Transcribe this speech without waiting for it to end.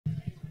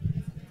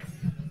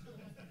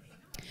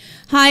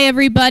Hi,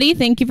 everybody.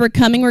 Thank you for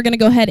coming. We're going to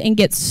go ahead and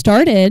get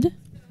started.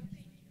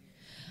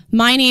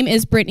 My name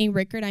is Brittany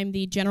Rickard. I'm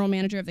the general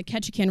manager of the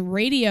Ketchikan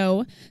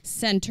Radio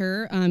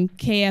Center,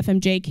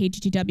 KFMJ,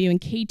 KGTW, and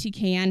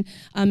KTKN.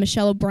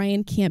 Michelle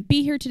O'Brien can't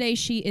be here today.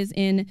 She is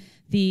in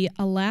the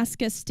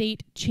Alaska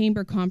State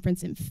Chamber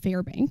Conference in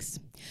Fairbanks.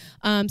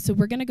 So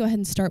we're going to go ahead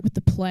and start with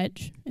the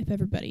pledge, if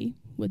everybody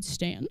would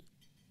stand.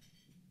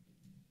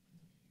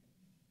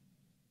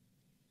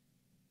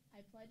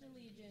 I pledge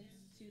allegiance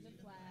to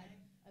the flag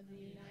of the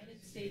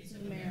United States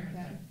of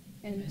America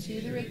and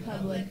to the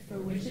republic for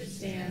which it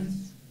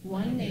stands,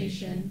 one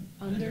nation,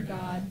 under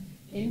God,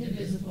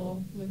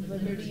 indivisible, with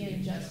liberty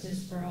and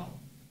justice for all.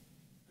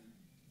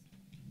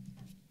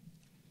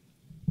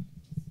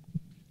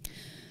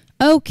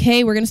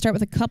 Okay, we're going to start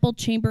with a couple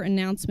chamber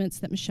announcements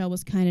that Michelle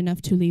was kind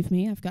enough to leave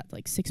me. I've got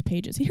like 6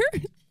 pages here.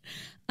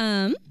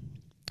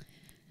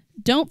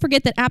 Don't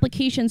forget that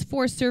applications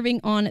for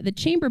serving on the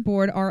chamber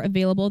board are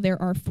available.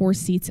 There are 4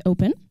 seats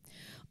open.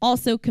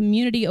 Also,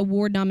 community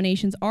award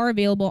nominations are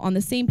available on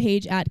the same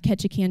page at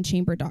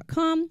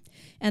ketchikanchamber.com.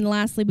 And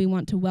lastly, we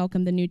want to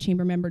welcome the new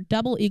chamber member,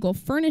 Double Eagle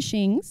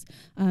Furnishings,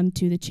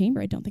 to the chamber.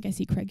 I don't think I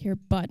see Craig here,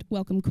 but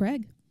welcome,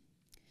 Craig.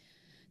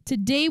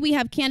 Today, we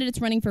have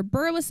candidates running for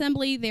Borough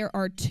Assembly. There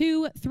are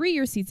 2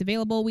 3-year seats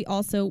available. We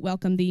also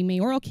welcome the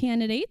mayoral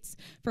candidates,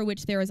 for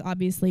which there is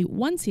obviously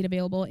 1 seat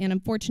available. And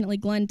unfortunately,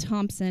 Glenn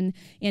Thompson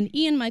and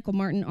Ian Michael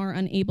Martin are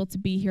unable to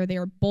be here. They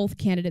are both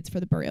candidates for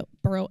the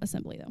Borough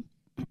Assembly, though.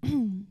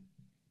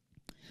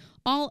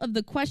 All of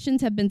the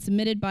questions have been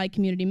submitted by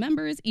community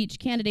members. Each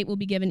candidate will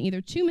be given either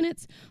 2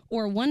 minutes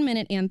or 1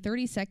 minute and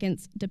 30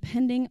 seconds,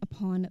 depending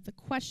upon the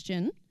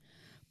question.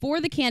 For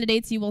the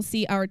candidates, you will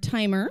see our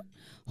timer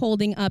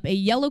holding up a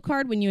yellow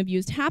card when you have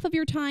used half of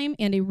your time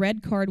and a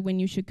red card when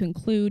you should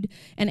conclude.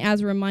 And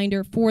as a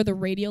reminder for the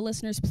radio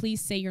listeners,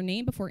 please say your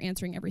name before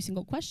answering every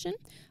single question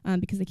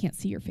because they can't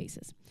see your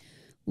faces.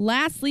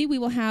 Lastly, we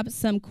will have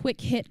some quick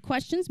hit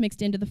questions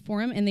mixed into the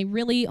forum, and they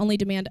really only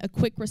demand a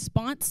quick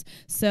response,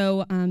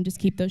 so just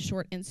keep those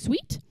short and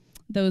sweet.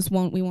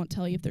 We won't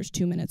tell you if there's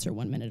 2 minutes or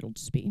 1 minute. It'll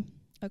just be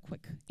a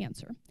quick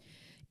answer.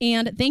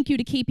 And thank you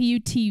to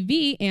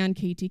KPUtv and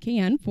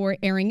KTKN for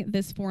airing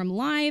this forum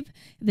live.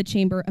 The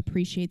chamber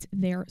appreciates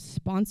their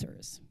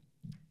sponsors.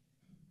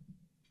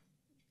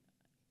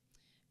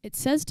 It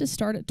says to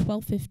start at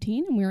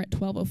 12:15, and we're at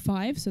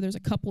 12:05, so there's a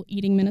couple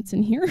eating minutes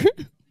in here.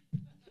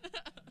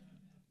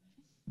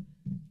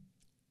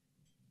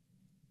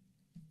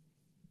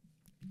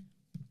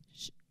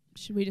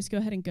 Should we just go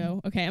ahead and go?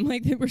 Okay, I'm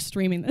like, we're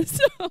streaming this.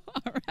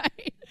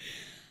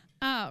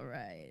 All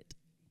right.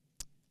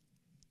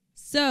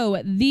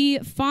 So the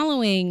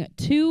following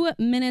 2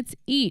 minutes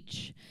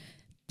each.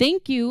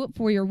 Thank you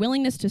for your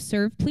willingness to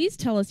serve. Please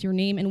tell us your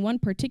name and one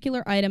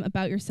particular item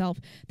about yourself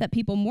that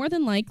people more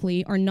than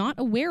likely are not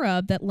aware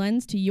of that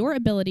lends to your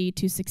ability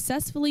to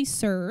successfully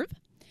serve.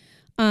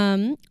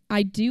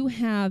 I do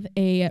have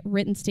a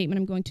written statement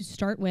I'm going to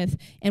start with,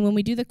 and when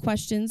we do the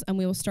questions,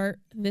 we will start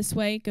this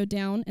way, go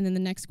down, and then the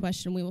next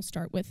question we will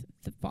start with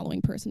the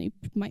following person. You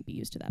might be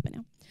used to that by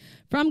now.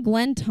 From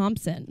Glenn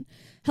Thompson.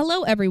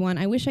 Hello, everyone.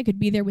 I wish I could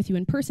be there with you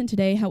in person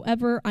today.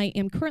 However, I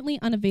am currently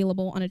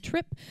unavailable on a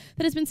trip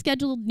that has been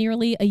scheduled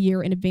nearly a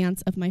year in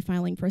advance of my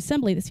filing for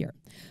Assembly this year.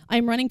 I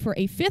am running for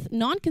a 5th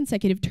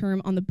non-consecutive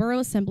term on the Borough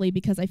Assembly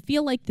because I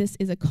feel like this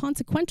is a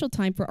consequential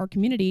time for our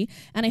community,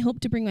 and I hope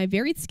to bring my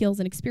varied skills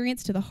and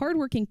experience to the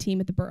hardworking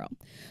team at the Borough.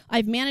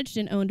 I've managed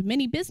and owned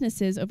many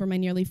businesses over my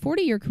nearly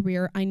 40-year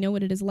career. I know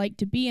what it is like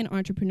to be an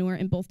entrepreneur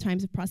in both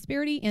times of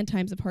prosperity and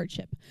times of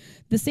hardship.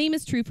 The same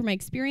is true for my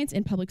experience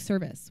in public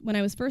service. When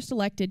I was first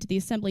elected to the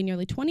Assembly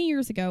nearly 20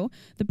 years ago,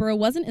 the Borough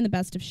wasn't in the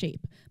best of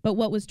shape. But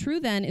what was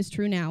true then is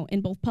true now in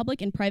both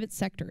public and private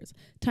sectors.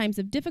 Times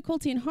of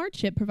difficulty and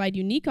hardship provide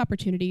unique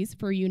opportunities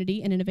for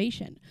unity and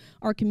innovation.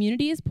 Our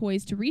community is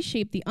poised to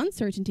reshape the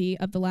uncertainty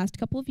of the last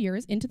couple of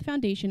years into the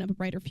foundation of a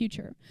brighter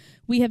future.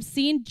 We have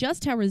seen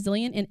just how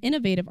resilient and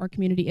innovative our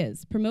community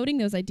is. Promoting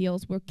those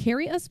ideals will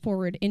carry us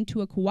forward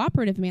into a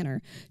cooperative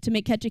manner to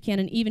make Ketchikan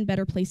an even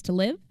better place to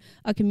live,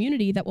 a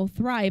community that will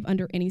thrive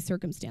under any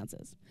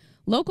circumstances.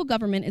 Local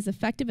government is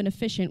effective and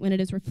efficient when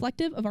it is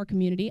reflective of our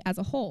community as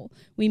a whole.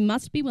 We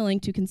must be willing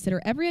to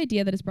consider every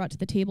idea that is brought to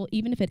the table,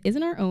 even if it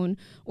isn't our own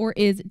or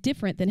is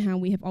different than how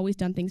we have always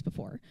done things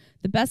before.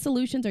 The best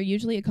solutions are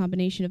usually a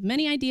combination of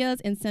many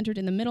ideas, and centered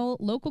in the middle,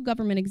 local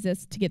government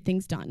exists to get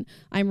things done.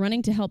 I'm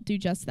running to help do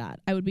just that.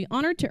 I would be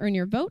honored to earn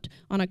your vote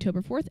on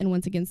October 4th and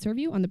once again serve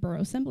you on the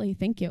Borough Assembly.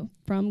 Thank you.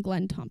 From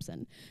Glenn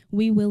Thompson.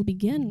 We will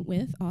begin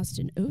with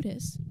Austin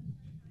Otis.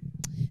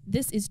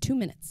 This is 2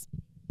 minutes.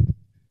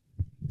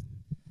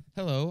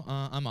 Hello,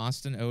 I'm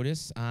Austin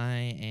Otis.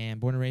 I am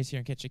born and raised here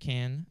in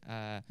Ketchikan.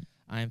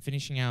 I'm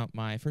finishing out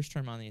my first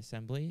term on the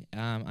Assembly.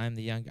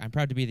 I'm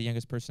proud to be the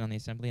youngest person on the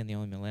Assembly and the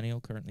only millennial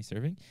currently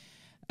serving.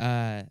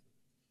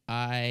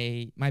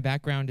 My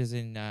background is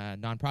in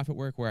nonprofit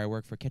work, where I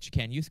work for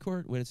Ketchikan Youth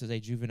Court, which is a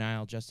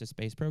juvenile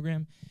justice-based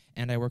program,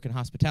 and I work in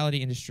hospitality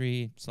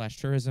industry /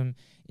 tourism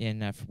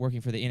in working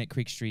for the Inn at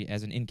Creek Street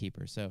as an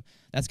innkeeper. So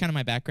that's kind of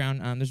my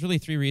background. There's really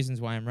 3 reasons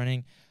why I'm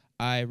running.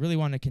 I really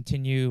want to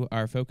continue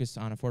our focus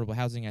on affordable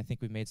housing. I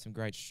think we've made some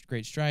great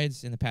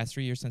strides in the past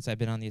 3 years since I've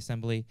been on the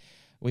Assembly.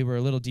 We were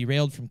a little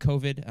derailed from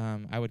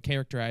COVID. I would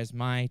characterize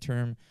my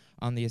term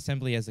on the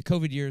Assembly as the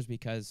COVID years,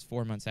 because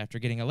 4 months after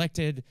getting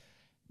elected,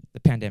 the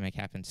pandemic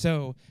happened.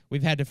 So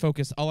we've had to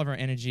focus all of our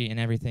energy and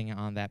everything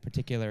on that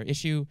particular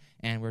issue,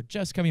 and we're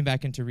just coming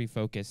back into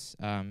refocus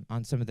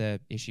on some of the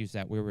issues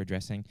that we were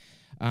addressing.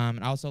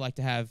 I'd also like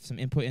to have some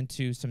input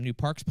into some new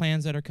parks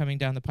plans that are coming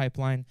down the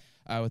pipeline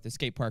with the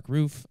skate park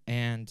roof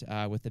and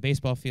with the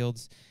baseball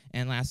fields.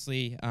 And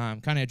lastly,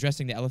 kind of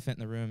addressing the elephant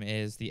in the room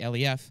is the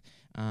LEF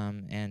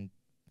and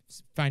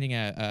finding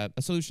a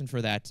solution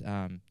for that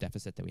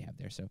deficit that we have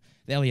there. So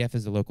the LEF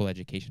is the local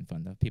education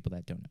fund, though, people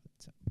that don't know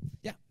that. So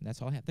yeah,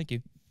 that's all I have. Thank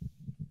you.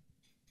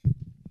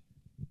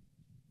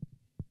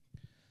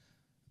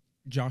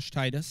 Josh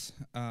Titus.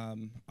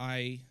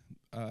 I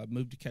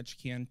moved to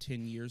Ketchikan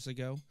 10 years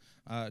ago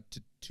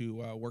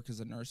to work as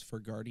a nurse for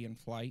Guardian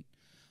Flight.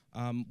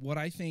 What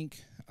I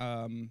think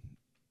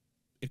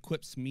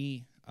equips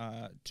me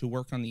to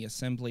work on the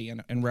Assembly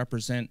and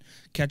represent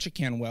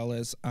Ketchikan well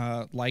is,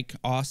 like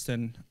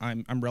Austin,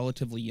 I'm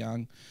relatively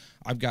young.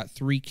 I've got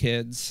 3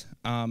 kids,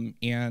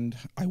 and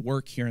I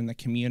work here in the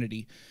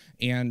community.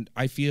 And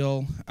I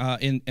feel,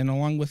 and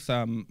along with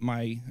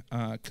my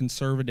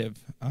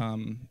conservative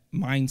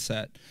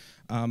mindset,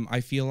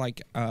 I feel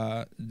like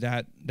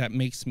that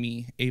makes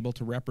me able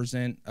to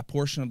represent a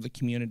portion of the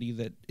community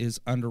that is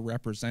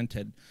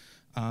underrepresented,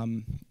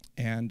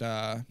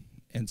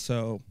 and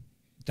so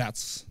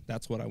that's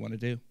what I want to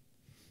do.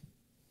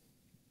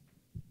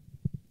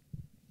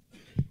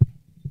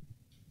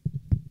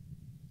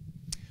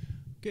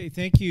 Okay,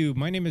 thank you.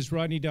 My name is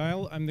Rodney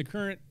Dial. I'm the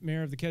current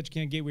mayor of the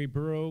Ketchikan Gateway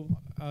Borough,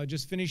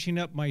 just finishing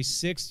up my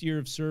 6th year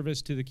of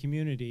service to the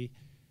community.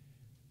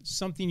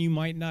 Something you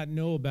might not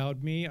know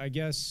about me, I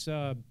guess,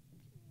 of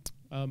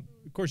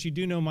course, you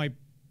do know my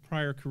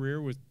prior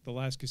career with the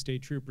Alaska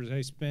State Troopers.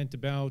 I spent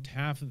about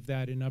half of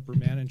that in upper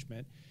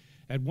management.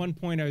 At one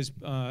point, I was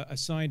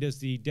assigned as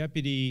the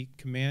deputy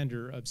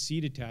commander of Sea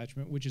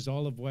Detachment, which is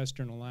all of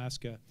Western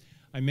Alaska.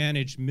 I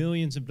managed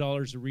millions of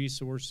dollars of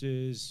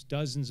resources,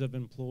 dozens of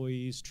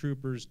employees,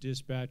 troopers,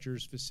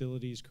 dispatchers,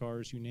 facilities,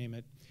 cars, you name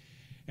it.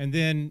 And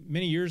then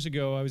many years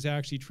ago, I was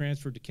actually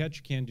transferred to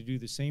Ketchikan to do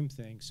the same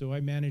thing. So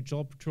I managed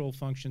all patrol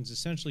functions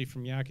essentially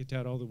from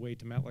Yakutat all the way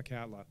to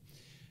Metlakatla.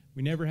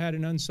 We never had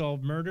an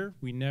unsolved murder.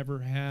 We never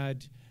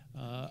had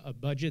a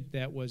budget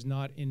that was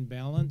not in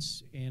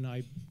balance. And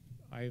I've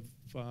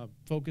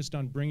focused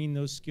on bringing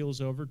those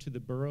skills over to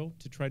the borough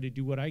to try to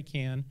do what I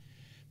can,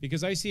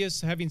 because I see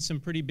us having some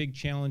pretty big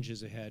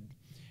challenges ahead.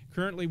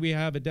 Currently, we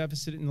have a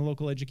deficit in the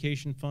local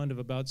education fund of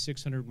about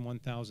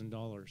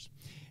 $601,000.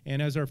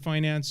 And as our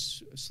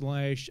finance /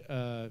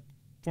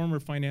 former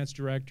finance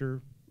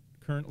director,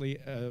 currently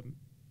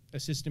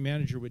assistant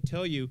manager, would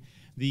tell you,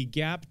 the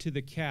gap to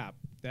the cap,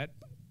 that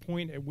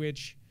point at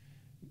which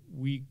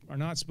we are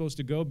not supposed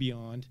to go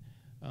beyond,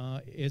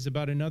 is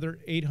about another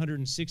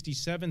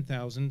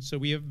 $867,000. So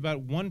we have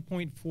about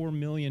 $1.4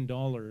 million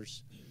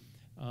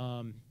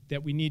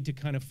that we need to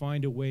kind of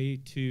find a way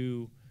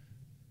to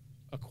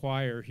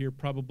acquire here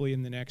probably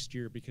in the next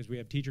year, because we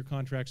have teacher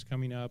contracts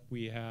coming up,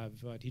 we have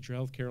teacher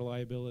health care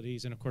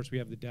liabilities, and of course we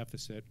have the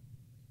deficit.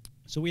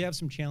 So we have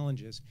some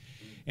challenges.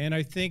 And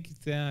I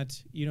think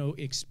that, you know,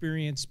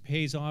 experience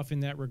pays off in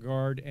that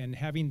regard, and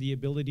having the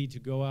ability to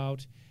go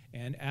out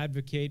and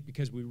advocate,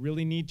 because we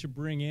really need to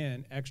bring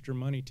in extra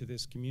money to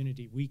this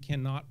community. We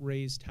cannot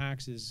raise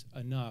taxes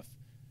enough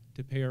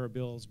to pay our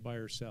bills by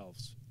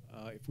ourselves.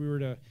 If we were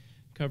to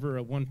cover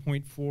a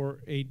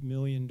 $1.48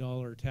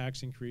 million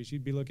tax increase,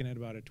 you'd be looking at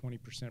about a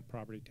 20%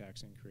 property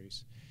tax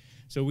increase.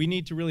 So we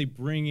need to really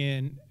bring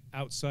in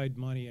outside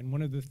money. And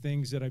one of the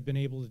things that I've been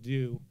able to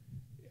do,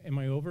 am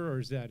I over or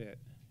is that it?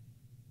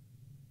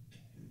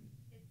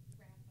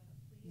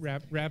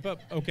 Wrap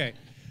up? Okay.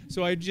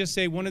 So I'd just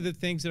say one of the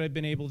things that I've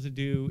been able to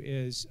do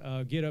is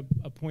get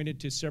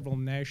appointed to several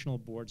national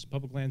boards,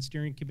 Public Land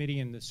Steering Committee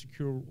and the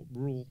Secure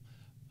Rural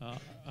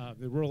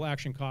the Rural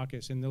Action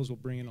Caucus, and those will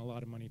bring in a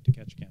lot of money to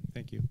Ketchikan.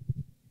 Thank you.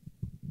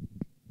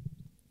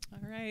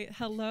 All right,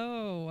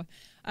 hello.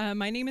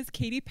 My name is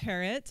Katie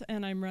Parrott,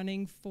 and I'm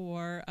running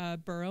for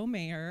Borough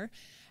Mayor.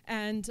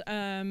 And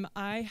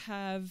I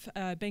have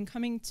been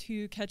coming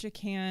to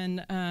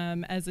Ketchikan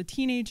as a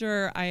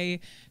teenager.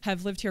 I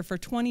have lived here for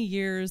 20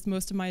 years,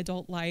 most of my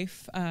adult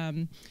life.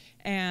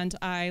 And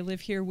I live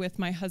here with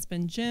my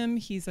husband, Jim.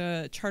 He's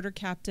a charter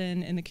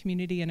captain in the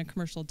community and a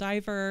commercial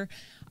diver.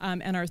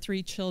 And our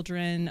 3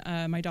 children,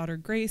 my daughter,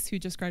 Grace, who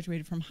just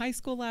graduated from high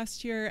school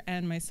last year,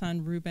 and my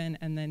son, Ruben,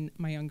 and then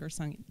my younger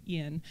son,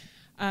 Ian.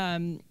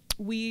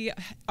 We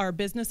are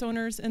business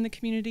owners in the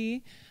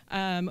community.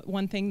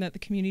 One thing that the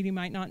community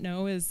might not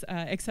know is,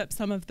 except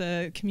some of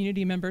the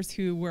community members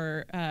who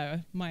were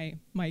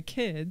my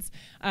kids,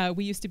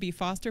 we used to be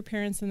foster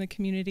parents in the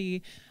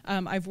community.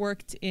 I've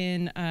worked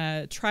in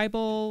the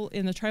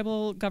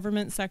tribal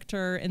government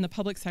sector, in the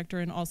public sector,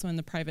 and also in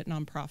the private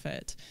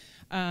nonprofit.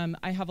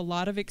 I have a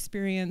lot of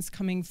experience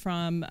coming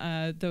from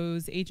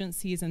those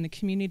agencies in the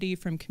community,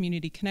 from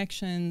Community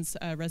Connections,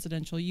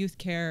 Residential Youth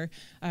Care,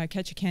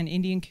 Ketchikan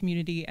Indian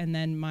Community, and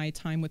then my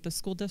time with the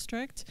school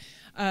district.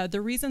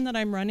 The reason that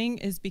I'm running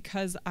is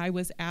because I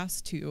was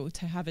asked to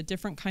have a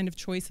different kind of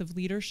choice of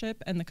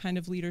leadership, and the kind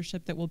of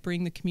leadership that will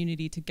bring the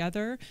community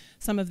together.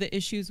 Some of the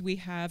issues we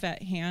have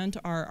at hand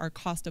are our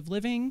cost of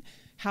living,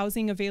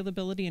 housing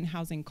availability, and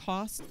housing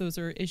costs. Those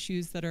are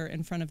issues that are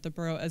in front of the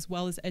borough, as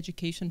well as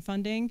education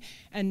funding.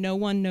 And no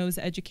one knows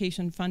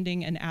education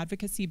funding and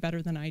advocacy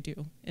better than I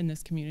do in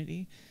this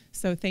community.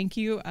 So thank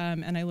you,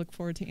 and I look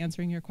forward to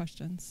answering your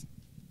questions.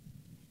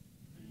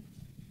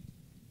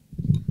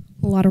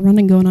 A lot of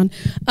running going on.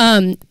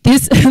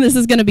 This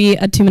is going to be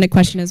a 2-minute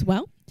question as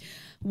well.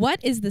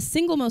 What is the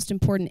single most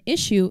important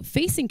issue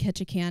facing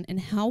Ketchikan, and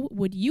how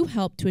would you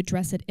help to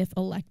address it if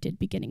elected,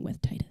 beginning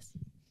with Titus?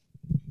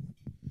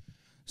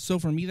 So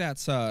for me,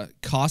 that's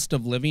cost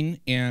of living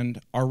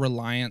and our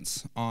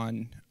reliance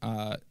on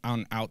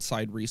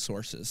outside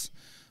resources.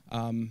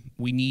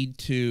 We need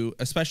to,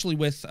 especially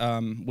with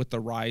the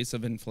rise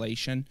of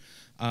inflation,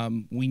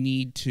 we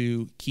need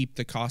to keep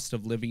the cost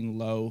of living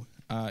low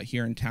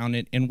here in town.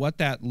 And what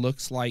that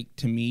looks like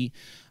to me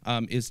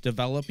is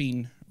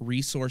developing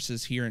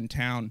resources here in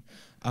town.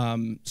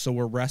 So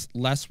we're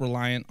less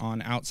reliant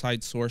on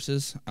outside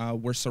sources.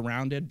 We're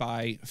surrounded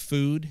by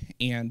food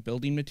and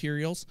building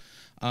materials,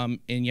 and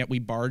yet we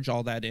barge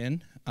all that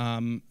in.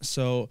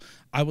 So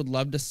I would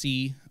love to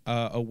see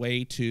a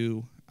way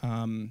to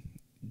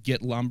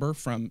get lumber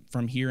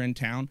from here in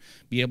town,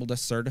 be able to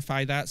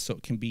certify that so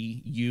it can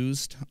be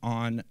used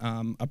on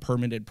a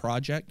permitted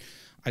project.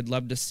 I'd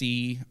love to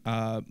see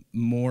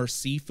more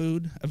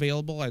seafood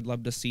available. I'd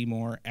love to see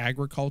more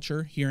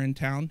agriculture here in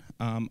town.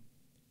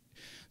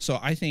 So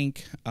I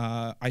think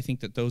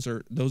that those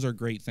are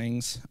great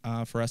things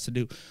for us to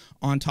do.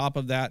 On top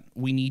of that,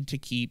 we need to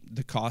keep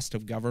the cost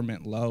of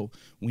government low.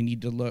 We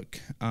need to look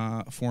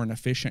for an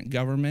efficient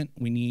government.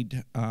 We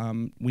need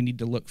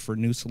to look for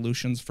new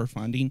solutions for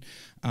funding,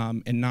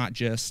 and not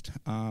just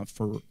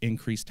for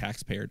increased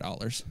taxpayer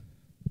dollars.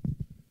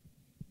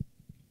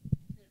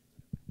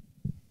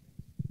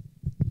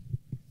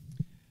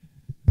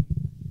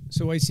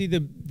 So I see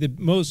the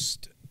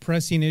most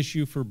pressing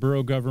issue for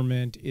borough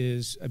government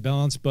is a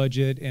balanced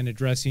budget and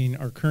addressing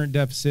our current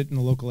deficit in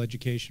the local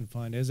education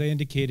fund. As I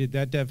indicated,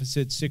 that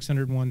deficit's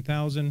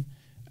 $601,000.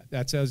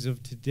 That's as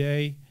of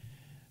today.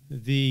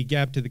 The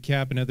gap to the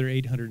cap, another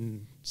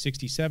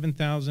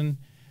 $867,000.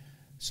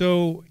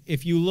 So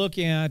if you look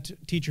at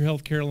teacher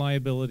health care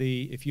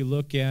liability, if you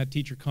look at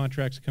teacher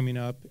contracts coming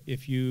up,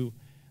 if you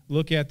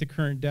look at the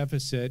current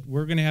deficit,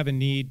 we're going to have a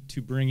need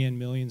to bring in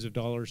millions of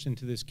dollars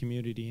into this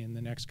community in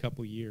the next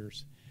couple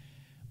years.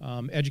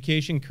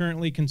 Education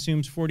currently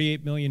consumes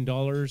 $48 million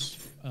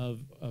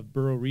of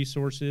borough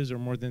resources, or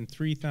more than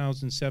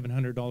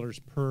 $3,700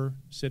 per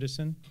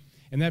citizen.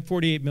 And that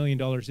 $48 million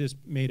is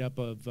made up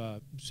of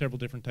several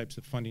different types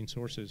of funding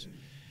sources.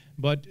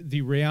 But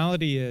the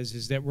reality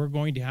is that we're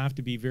going to have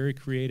to be very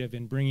creative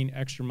in bringing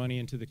extra money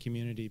into the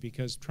community,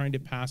 because trying to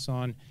pass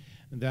on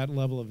that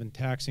level of a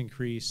tax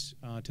increase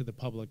to the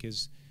public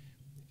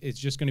it's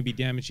just going to be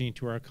damaging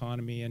to our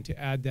economy, and to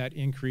add that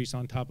increase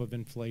on top of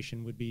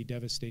inflation would be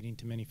devastating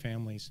to many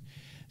families.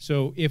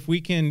 So if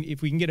we can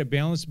get a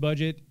balanced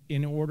budget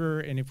in order,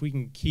 and if we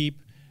can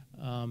keep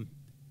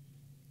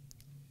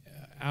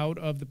out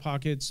of the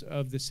pockets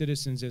of the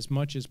citizens as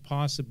much as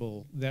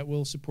possible, that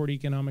will support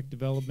economic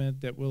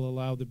development, that will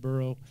allow the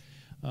borough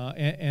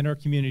and our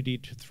community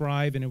to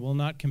thrive, and it will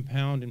not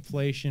compound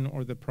inflation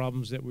or the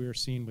problems that we are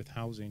seeing with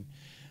housing.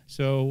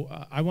 So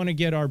I want to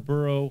get our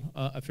borough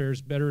affairs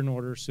better in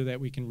order so that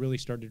we can really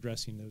start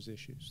addressing those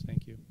issues.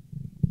 Thank you.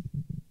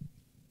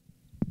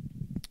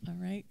 All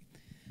right.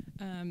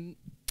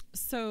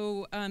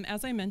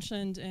 As I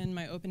mentioned in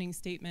my opening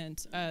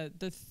statement,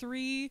 the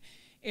three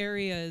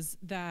areas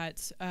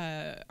that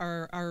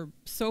are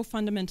so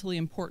fundamentally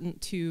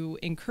important to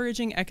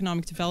encouraging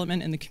economic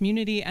development in the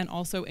community, and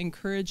also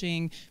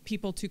encouraging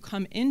people to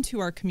come into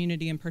our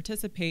community and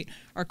participate,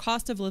 are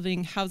cost of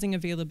living, housing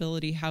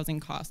availability, housing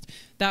cost.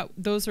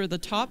 Those are the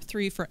top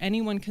three for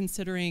anyone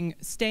considering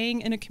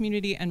staying in a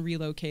community and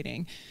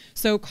relocating.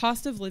 So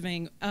cost of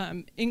living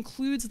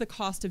includes the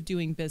cost of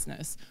doing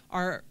business.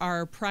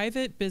 Our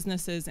private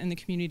businesses in the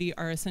community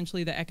are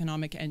essentially the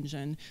economic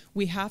engine.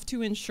 We have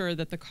to ensure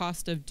that the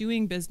cost of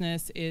doing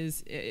business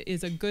is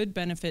a good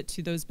benefit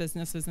to those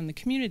businesses in the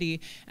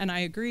community. And I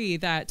agree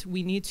that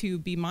we need to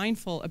be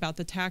mindful about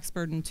the tax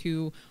burden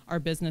to our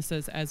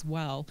businesses as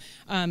well.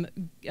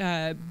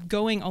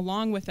 Going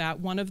along with that,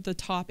 one of the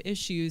top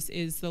issues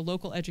is the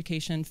local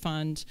education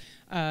fund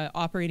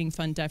operating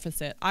fund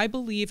deficit. I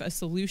believe a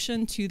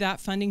solution to that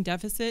funding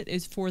deficit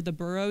is for the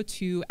borough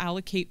to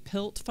allocate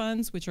PILT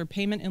funds, which are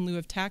payment in lieu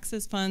of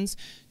taxes funds,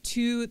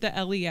 to the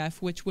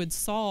LEF, which would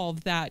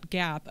solve that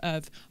gap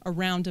of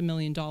around $1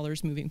 million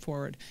moving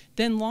forward.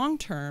 Then long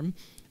term,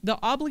 the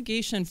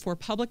obligation for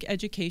public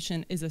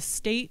education is a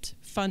state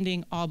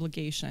funding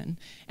obligation.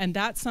 And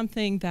that's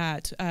something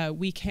that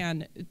we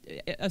can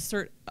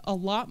assert a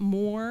lot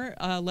more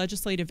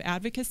legislative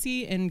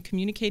advocacy in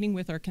communicating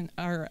with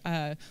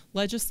our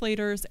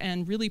legislators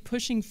and really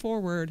pushing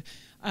forward.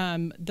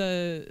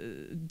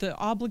 The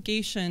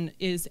obligation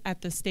is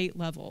at the state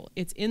level.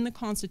 It's in the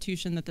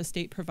Constitution that the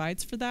state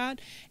provides for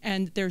that.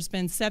 And there's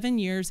been 7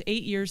 years,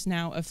 8 years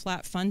now of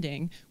flat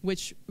funding,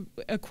 which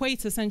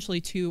equates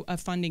essentially to a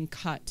funding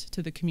cut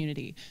to the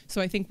community.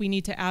 So I think we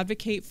need to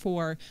advocate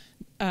for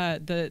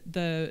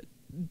the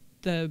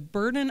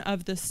burden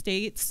of the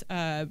state's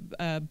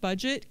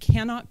budget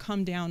cannot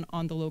come down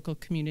on the local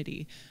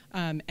community.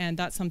 And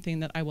that's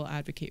something that I will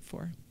advocate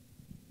for.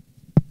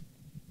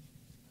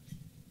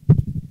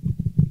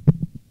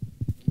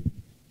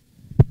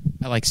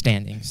 I like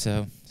standing,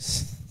 so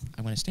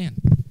I want to stand.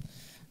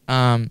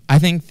 I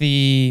think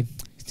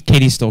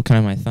Katie stole kind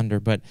of my thunder,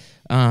 but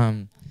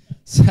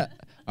so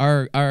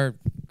our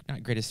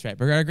not greatest threat,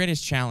 but our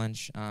greatest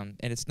challenge, and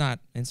it's not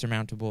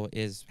insurmountable,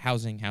 is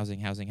housing.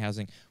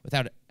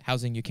 Without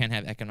housing, you can't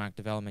have economic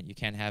development, you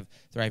can't have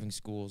thriving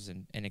schools,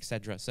 and et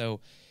cetera. So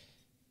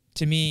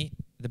to me,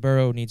 the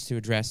borough needs to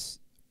address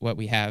what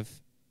we have,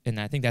 and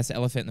I think that's the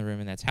elephant in the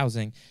room, and that's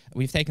housing.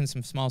 We've taken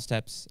some small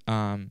steps.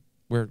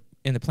 We're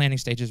in the planning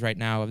stages right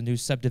now of new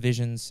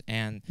subdivisions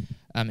and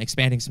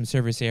expanding some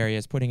service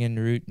areas, putting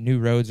in new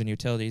roads and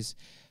utilities.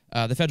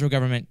 The federal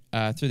government,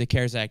 through the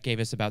CARES Act, gave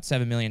us about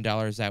 $7 million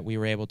that we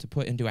were able to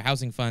put into a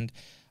housing fund.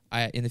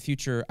 In the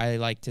future, I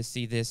like to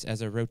see this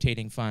as a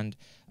rotating fund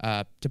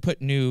to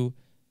put new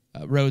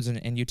roads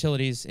and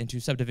utilities into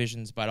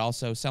subdivisions, but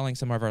also selling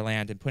some of our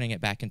land and putting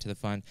it back into the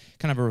fund,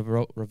 kind of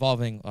a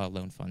revolving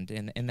loan fund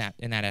in that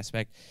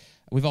aspect.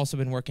 We've also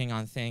been working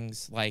on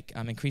things like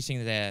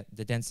increasing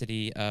the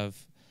density of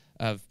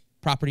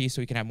property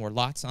so we can have more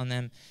lots on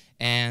them.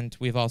 And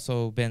we've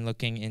also been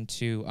looking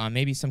into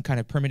maybe some kind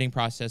of permitting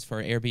process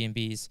for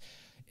Airbnbs.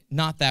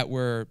 Not that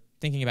we're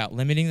thinking about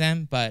limiting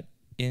them, but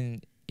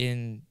in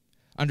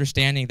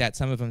understanding that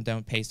some of them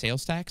don't pay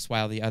sales tax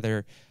while the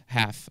other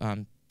half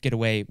get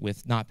away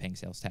with not paying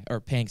sales tax or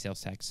paying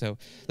sales tax. So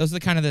those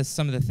are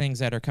some of the things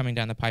that are coming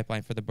down the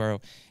pipeline for the borough.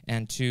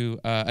 And to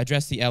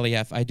address the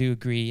LEF, I do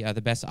agree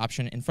the best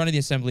option in front of the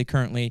assembly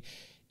currently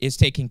is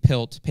taking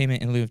PILT,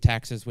 payment in lieu of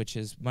taxes, which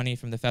is money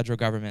from the federal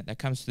government that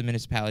comes to the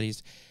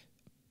municipalities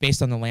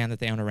based on the land that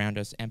they own around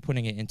us, and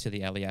putting it into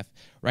the LEF.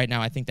 Right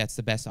now, I think that's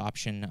the best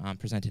option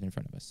presented in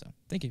front of us. So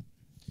thank you.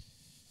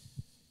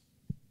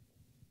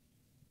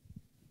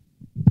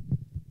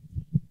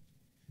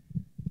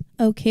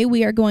 Okay,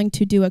 we are going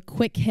to do a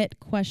quick hit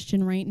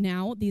question right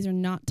now. These are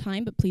not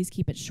timed, but please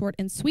keep it short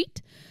and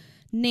sweet.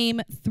 Name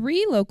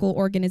 3 local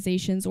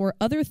organizations or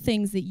other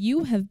things that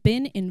you have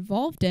been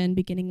involved in,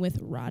 beginning with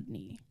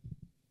Rodney.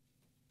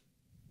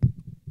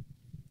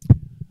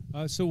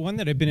 So one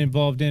that I've been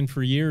involved in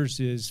for years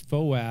is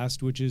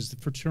FOAST, which is the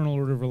Fraternal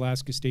Order of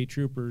Alaska State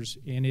Troopers,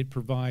 and it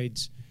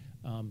provides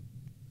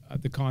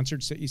the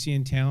concerts that you see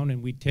in town,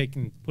 and we take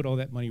and put all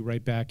that money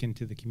right back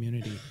into the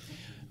community.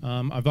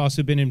 I've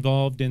also been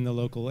involved in the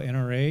local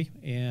NRA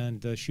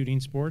and shooting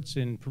sports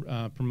and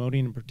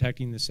promoting and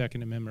protecting the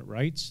Second Amendment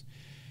rights.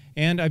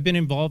 And I've been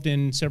involved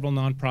in several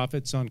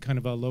nonprofits on kind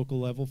of a local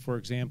level. For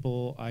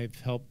example, I've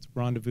helped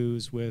Rendezvous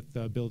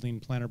with building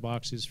planter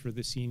boxes for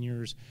the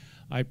seniors.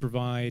 I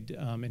provide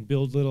and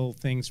build little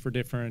things for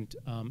different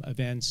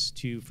events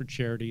for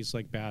charities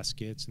like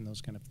baskets and those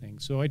kind of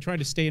things. So I try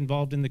to stay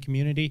involved in the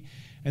community.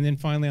 And then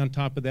finally, on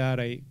top of that,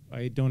 I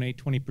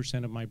donate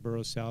 20% of my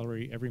borough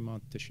salary every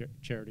month to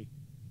charity.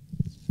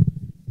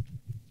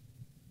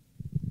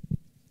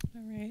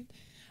 All right.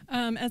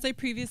 As I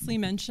previously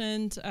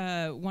mentioned,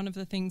 one of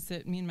the things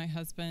that me and my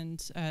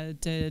husband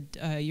did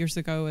years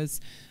ago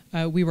is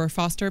we were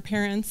foster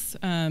parents.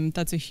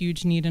 That's a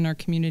huge need in our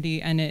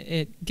community, and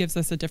it gives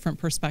us a different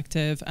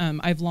perspective.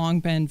 I've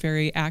long been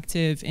very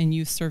active in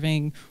youth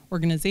serving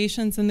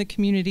organizations in the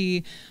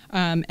community,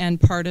 and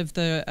part of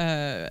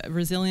the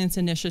resilience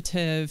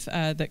initiative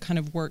that kind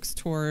of works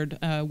toward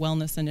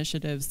wellness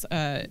initiatives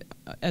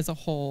as a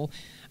whole.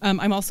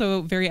 I'm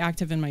also very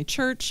active in my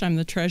church. I'm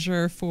the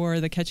treasurer for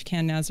the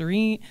Ketchikan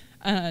Nazarene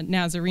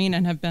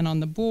and have been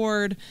on the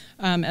board,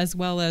 as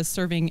well as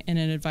serving in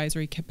an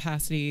advisory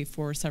capacity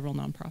for several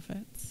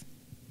nonprofits.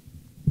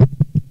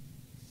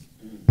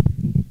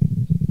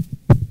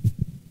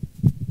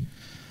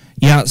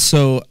 Yeah,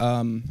 so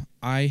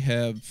I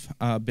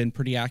have been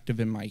pretty active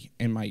in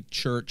my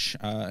church,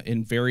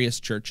 in various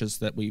churches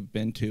that we've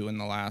been to in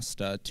the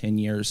last 10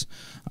 years.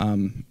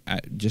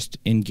 Just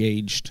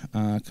engaged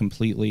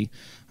completely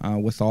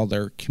with all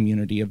their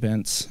community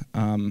events.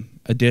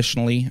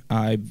 Additionally,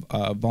 I've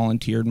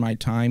volunteered my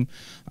time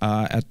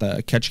at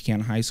the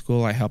Ketchikan High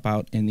School. I help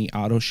out in the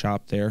auto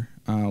shop there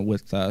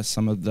with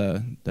some of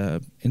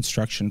the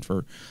instruction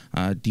for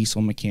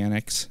diesel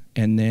mechanics,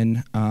 and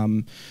then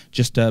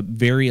just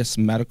various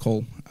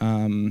medical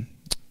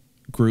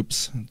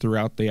groups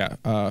throughout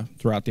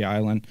the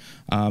island,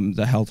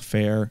 the health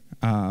fair,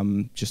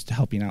 just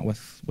helping out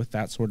with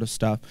that sort of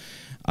stuff.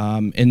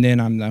 And then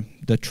I'm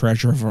the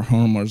treasurer of our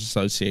homeowners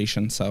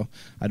association, so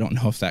I don't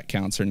know if that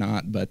counts or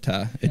not, but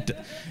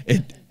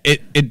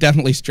it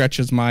definitely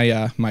stretches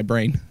my my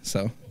brain.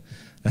 So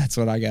that's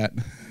what I got.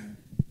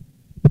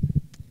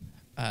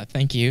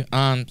 Thank you.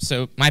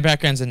 So my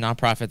background's in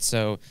nonprofits,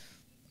 so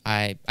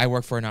I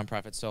work for a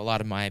nonprofit, so a lot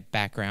of my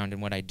background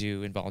and what I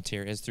do and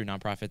volunteer is through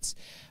nonprofits.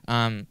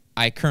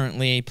 I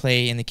currently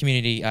play in the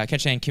community,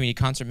 Ketchikan Community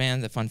Concert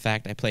Band. The fun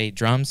fact, I play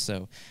drums,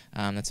 so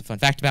that's a fun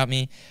fact about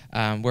me.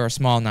 We're a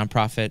small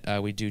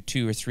nonprofit. We do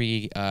 2 or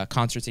 3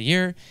 concerts a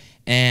year,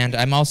 and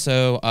I'm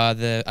also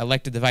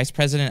elected the vice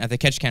president of the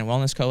Ketchikan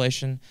Wellness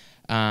Coalition.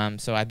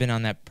 So I've been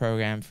on that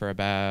program for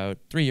about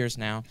 3 years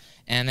now.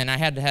 And then I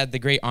had the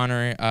great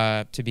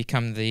honor to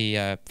become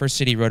the first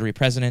city Rotary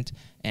president,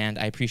 and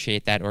I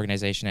appreciate that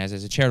organization as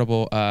a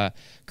charitable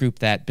group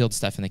that builds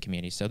stuff in the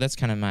community. So that's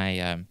kind of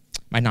my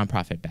my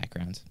nonprofit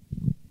background.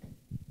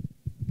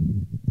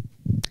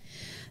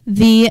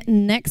 The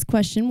next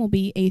question will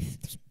be a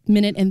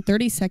minute and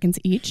 30 seconds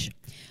each.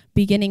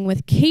 Beginning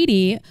with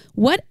Katie,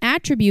 what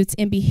attributes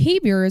and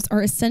behaviors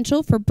are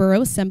essential for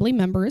Borough Assembly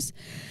members,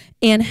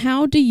 and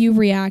how do you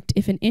react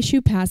if an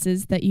issue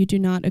passes that you do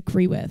not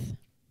agree with?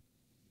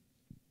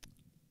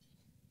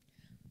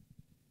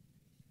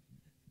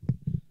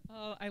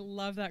 Oh, I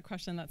love that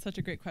question. That's such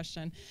a great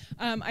question.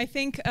 I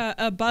think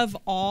above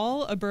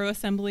all, a Borough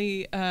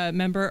Assembly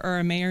member or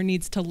a mayor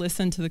needs to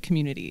listen to the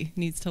community,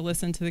 needs to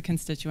listen to the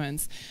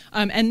constituents.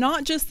 And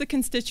not just the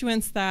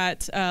constituents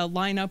that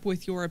line up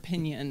with your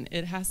opinion.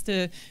 It has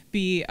to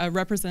be a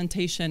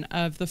representation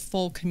of the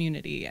full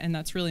community, and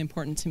that's really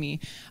important to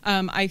me.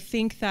 I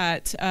think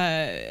that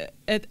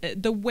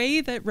the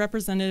way that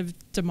representative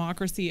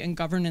democracy and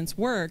governance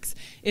works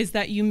is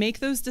that you make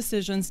those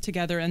decisions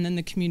together and then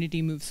the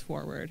community moves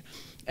forward.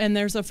 And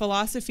there's a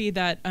philosophy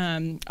that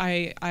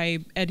I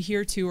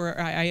adhere to, or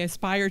I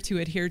aspire to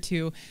adhere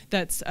to,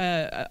 that's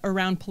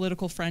around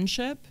political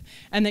friendship,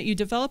 and that you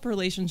develop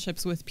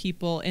relationships with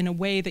people in a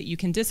way that you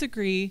can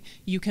disagree,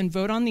 you can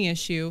vote on the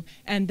issue,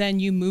 and then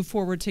you move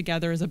forward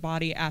together as a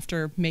body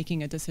after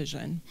making a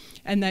decision.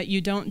 And that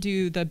you don't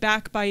do the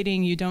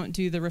backbiting, you don't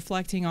do the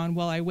reflecting on,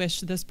 well, I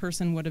wish this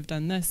person would have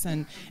done this,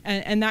 and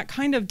that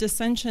kind of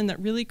dissension that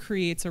really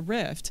creates a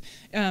rift.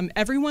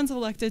 Everyone's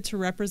elected to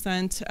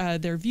represent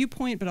their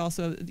viewpoint, but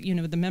also, you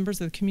know, the members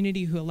of the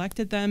community who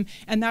elected them,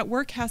 and that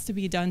work has to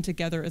be done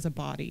together as a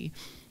body.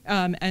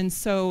 And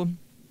so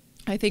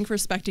I think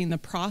respecting the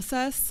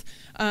process,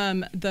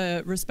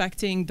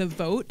 respecting the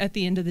vote at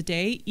the end of the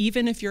day,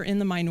 even if you're in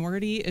the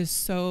minority, is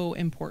so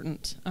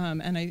important.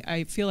 And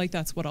I feel like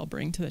that's what I'll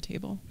bring to the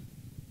table.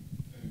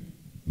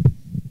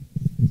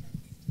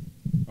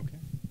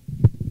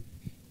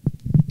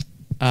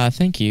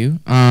 Thank you.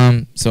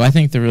 So I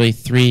think the really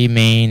 3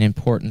 main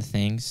important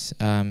things.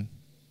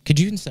 Could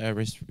you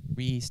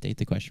restate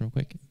the question real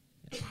quick?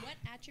 What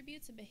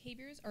attributes and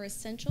behaviors are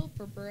essential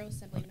for Borough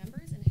Assembly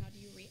members, and how do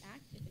you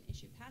react if an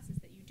issue passes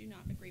that you do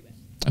not agree with?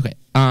 Okay.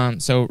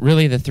 So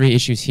really the 3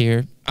 issues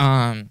here.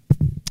 I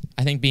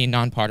think being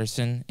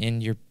nonpartisan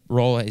in your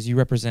role as you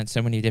represent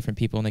so many different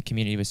people in the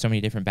community with so many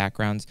different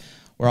backgrounds.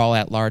 We're all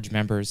at-large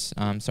members,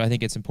 so I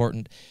think it's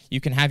important. You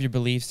can have your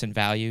beliefs and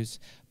values,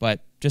 but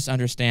just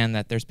understand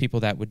that there's people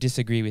that would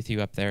disagree with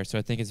you up there, so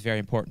I think it's very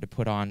important to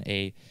put on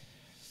a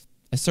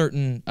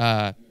certain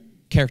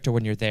character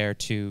when you're there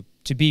to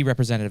be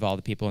representative of all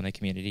the people in the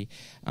community.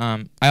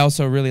 I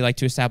also really like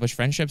to establish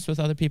friendships with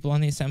other people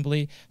on the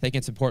assembly. I think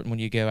it's important when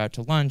you go out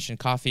to lunch and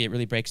coffee, it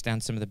really breaks down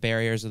some of the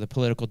barriers or the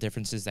political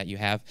differences that you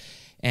have.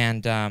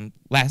 And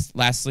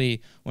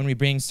lastly, when we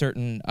bring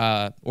certain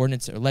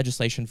ordinance or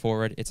legislation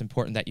forward, it's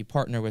important that you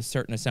partner with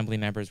certain assembly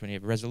members when you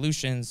have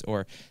resolutions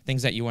or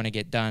things that you want to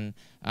get done.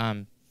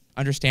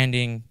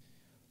 Understanding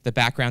the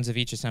backgrounds of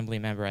each assembly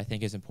member, I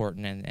think, is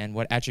important, and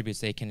what attributes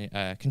they can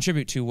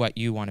contribute to what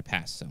you want to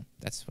pass. So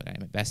that's what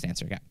my best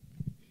answer I got.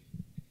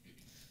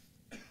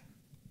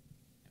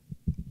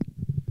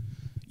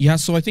 Yeah,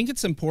 so I think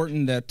it's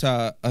important that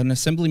an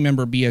assembly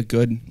member be a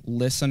good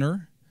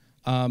listener.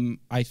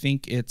 I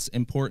think it's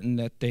important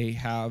that they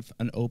have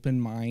an open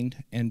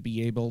mind and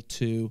be able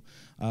to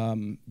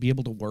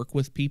work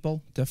with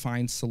people to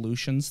find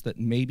solutions that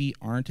maybe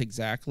aren't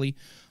exactly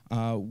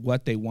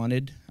what they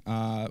wanted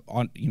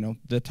on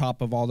the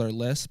top of all their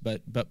lists,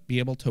 but be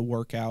able to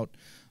work out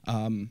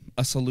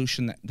a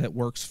solution that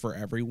works for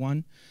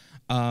everyone.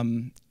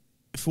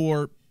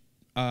 For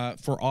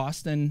for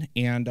Austin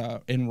and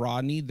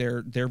Rodney,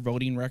 their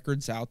voting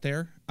records out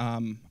there.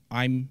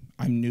 I'm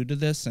new to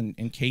this,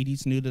 and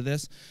Katie's new to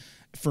this.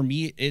 For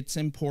me, it's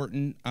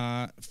important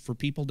for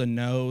people to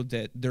know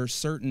that there's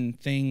certain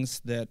things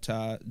that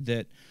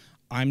that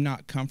I'm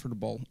not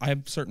comfortable. I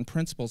have certain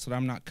principles that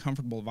I'm not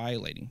comfortable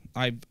violating.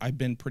 I've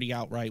been pretty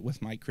outright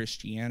with my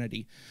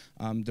Christianity.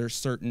 There's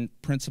certain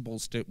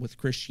principles with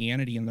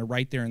Christianity, and they're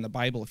right there in the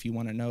Bible if you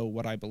want to know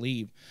what I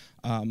believe,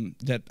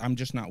 that I'm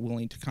just not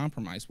willing to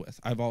compromise with.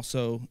 I've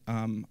also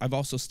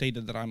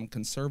stated that I'm a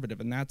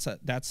conservative, and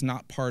that's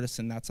not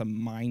partisan. That's a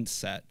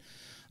mindset.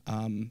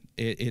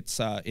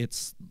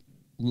 It's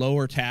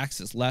lower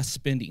taxes, less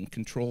spending,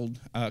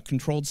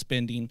 controlled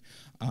spending,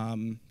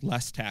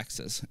 less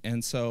taxes,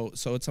 and so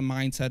it's a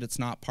mindset. It's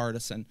not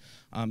partisan,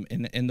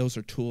 and those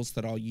are tools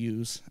that I'll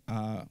use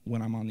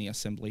when I'm on the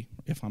assembly,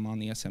 if I'm on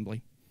the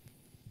assembly.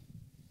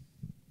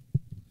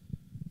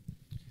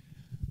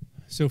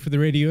 So for the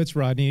radio, it's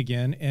Rodney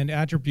again. And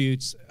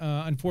attributes,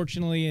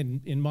 unfortunately,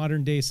 in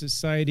modern day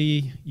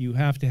society, you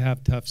have to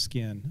have tough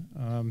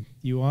skin.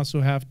 You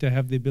also have to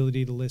have the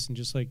ability to listen,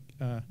 just like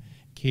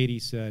Katie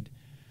said.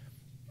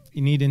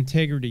 You need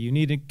integrity. You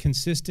need a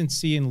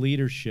consistency in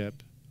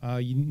leadership.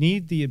 You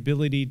need the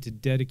ability to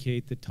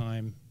dedicate the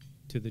time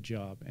to the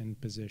job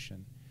and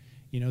position.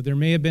 You know, there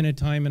may have been a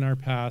time in our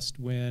past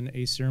when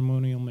a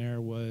ceremonial mayor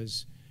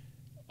was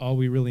all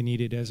we really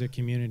needed as a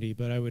community,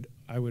 but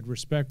I would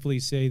respectfully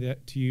say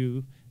that to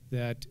you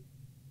that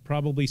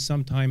probably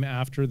sometime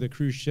after the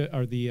cruise ship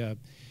or the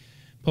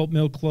pulp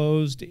mill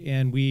closed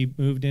and we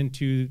moved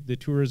into the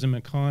tourism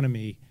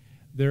economy,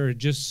 there are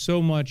just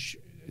so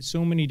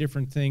many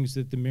different things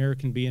that the mayor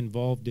can be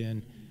involved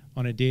in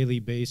on a daily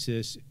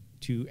basis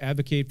to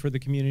advocate for the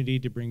community,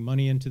 to bring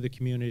money into the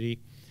community.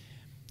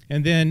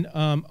 And then,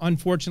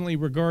 unfortunately,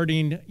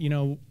 regarding, you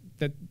know,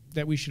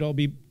 that we should all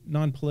be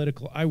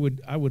non-political, I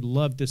would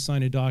love to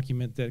sign a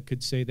document that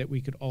could say that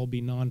we could all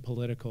be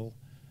non-political.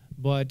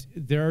 But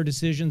there are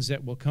decisions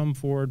that will come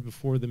forward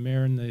before the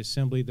mayor and the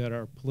assembly that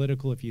are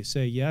political if you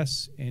say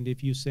yes and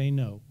if you say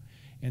no.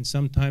 And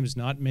sometimes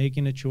not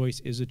making a choice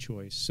is a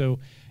choice. So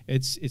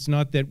it's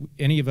not that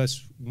any of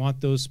us want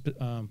those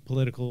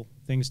political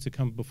things to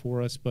come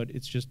before us, but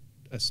it's just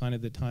a sign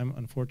of the time,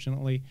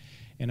 unfortunately.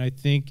 And I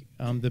think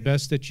the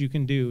best that you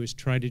can do is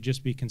try to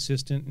just be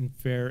consistent and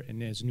fair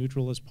and as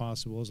neutral as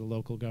possible as a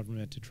local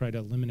government to try to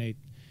eliminate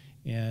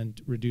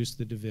and reduce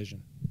the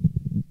division.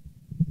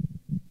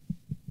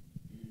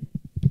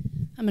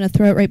 I'm going to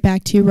throw it right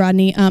back to you,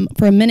 Rodney.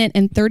 For a minute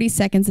and 30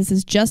 seconds, this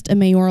is just a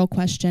mayoral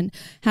question.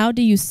 How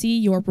do you see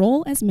your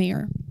role as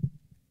mayor?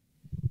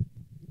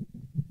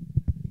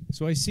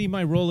 So I see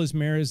my role as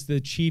mayor as the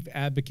chief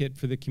advocate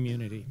for the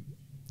community.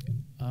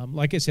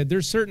 Like I said,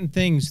 there's certain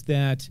things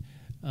that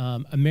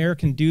a mayor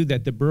can do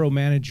that the borough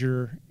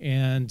manager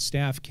and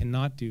staff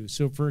cannot do.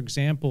 So for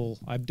example,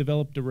 I've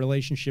developed a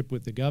relationship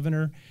with the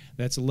governor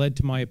that's led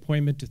to my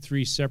appointment to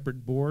 3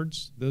 separate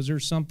boards. Those are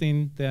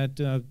something that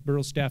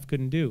borough staff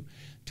couldn't do.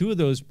 2 of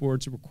those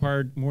boards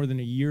required more than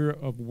a year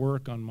of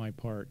work on my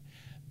part.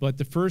 But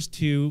the first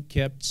 2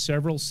 kept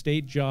several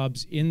state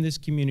jobs in this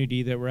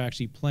community that were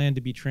actually planned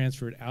to be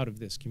transferred out of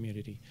this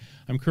community.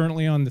 I'm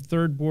currently on the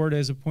 3rd board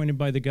as appointed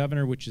by the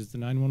governor, which is the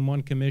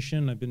 911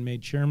 Commission. I've been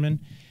made chairman.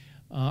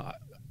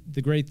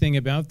 The great thing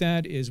about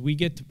that is we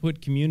get to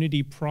put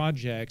community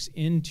projects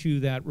into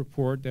that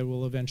report that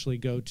will eventually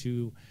go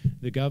to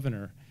the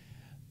governor.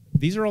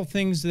 These are all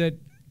things that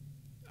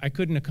I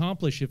couldn't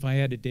accomplish if I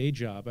had a day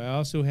job. I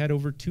also had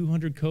over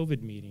 200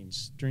 COVID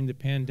meetings during the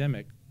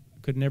pandemic.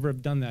 Could never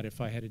have done that if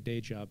I had a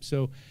day job.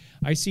 So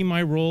I see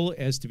my role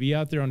as to be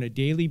out there on a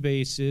daily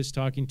basis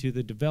talking to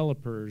the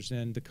developers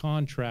and the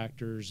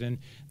contractors and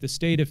the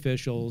state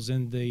officials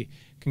and the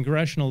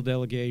congressional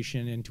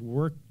delegation and to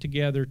work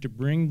together to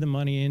bring the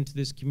money into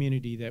this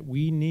community that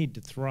we need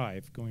to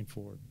thrive going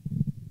forward.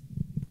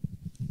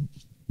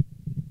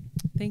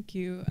 Thank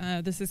you.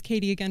 This is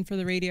Katie again for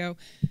the radio.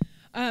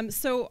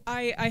 So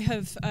I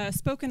have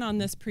spoken on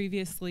this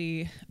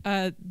previously.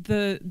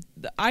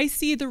 I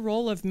see the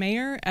role of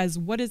mayor as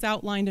what is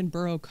outlined in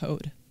Borough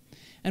Code.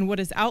 And what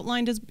is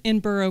outlined in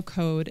Borough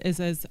Code is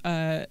as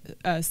a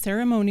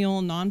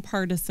ceremonial,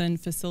 nonpartisan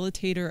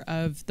facilitator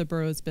of the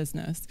borough's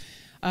business.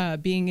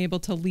 Being able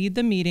to lead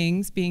the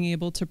meetings, being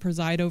able to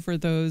preside over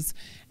those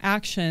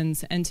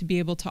actions, and to be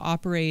able to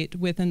operate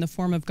within the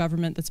form of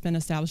government that's been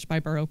established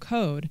by Borough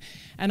Code.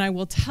 And I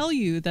will tell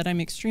you that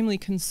I'm extremely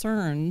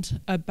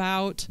concerned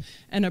about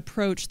an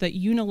approach that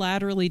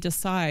unilaterally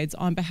decides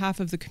on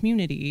behalf of the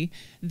community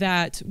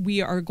that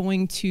we are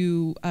going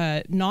to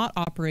not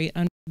operate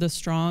under the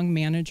strong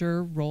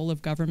manager role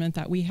of government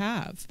that we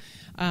have.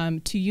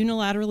 To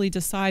unilaterally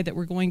decide that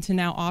we're going to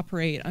now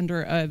operate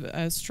under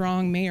a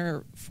strong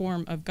mayor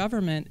form of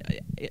government,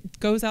 it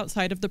goes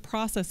outside of the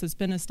process that's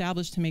been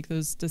established to make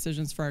those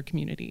decisions for our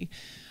community.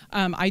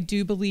 I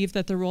do believe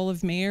that the role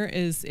of mayor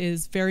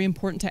is very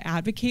important to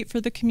advocate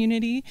for the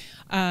community.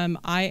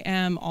 I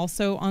am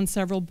also on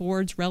several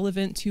boards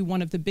relevant to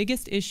one of the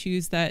biggest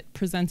issues that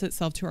presents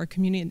itself to our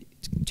community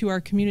to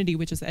our community,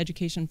 which is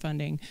education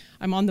funding.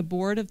 I'm on the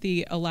board of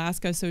the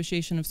Alaska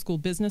Association of School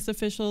Business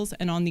Officials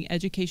and on the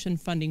education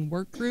funding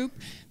work group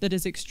that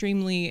is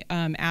extremely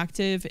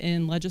active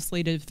in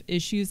legislative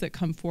issues that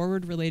come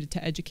forward related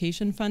to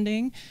education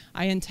funding.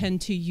 I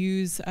intend to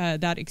use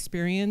that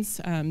experience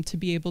to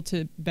be able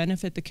to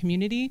benefit the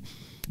community.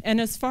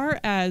 And as far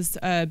as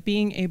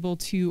being able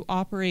to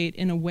operate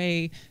in a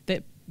way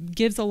that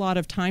gives a lot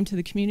of time to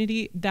the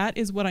community, that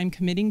is what I'm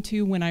committing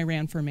to when I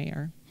ran for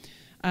mayor.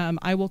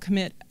 I will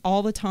commit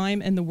all the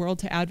time in the world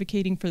to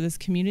advocating for this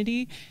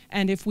community,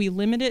 and if we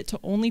limit it to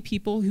only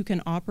people who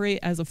can operate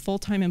as a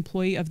full-time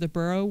employee of the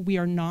borough, we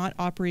are not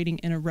operating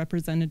in a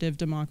representative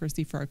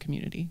democracy for our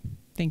community.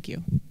 Thank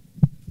you.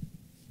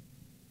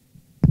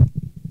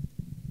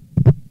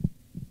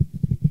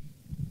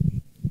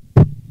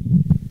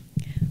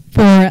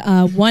 For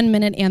 1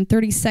 minute and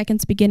 30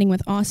 seconds, beginning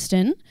with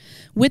Austin.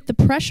 With the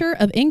pressure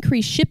of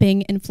increased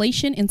shipping,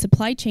 inflation, and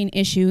supply chain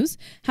issues,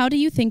 how do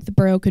you think the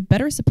borough could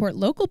better support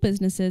local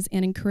businesses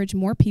and encourage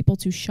more people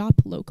to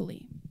shop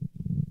locally?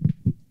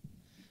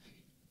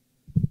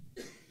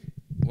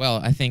 Well,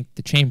 I think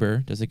the chamber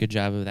does a good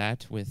job of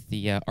that with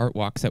the art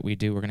walks that we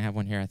do. We're going to have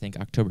one here, I think,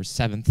 October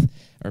 7th,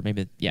 or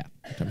maybe, yeah,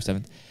 October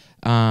 7th.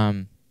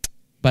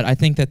 But I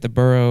think that the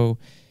borough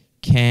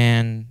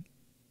can...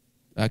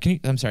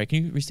 I'm sorry,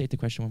 can you restate the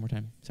question one more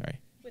time? Sorry.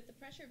 With the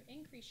pressure of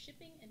increased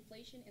shipping,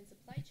 inflation, and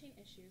supply chain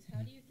issues,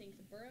 how do you think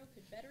the borough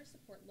could better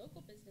support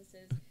local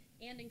businesses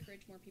and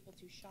encourage more people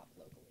to shop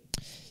locally?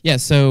 Yeah,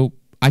 so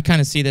I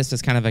kind of see this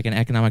as kind of like an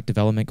economic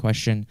development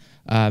question.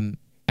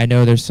 I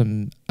know there's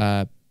some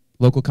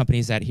local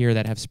companies that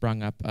have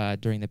sprung up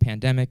during the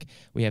pandemic.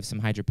 We have some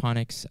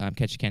hydroponics,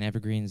 Ketchikan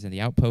Evergreens, and the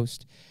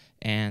Outpost.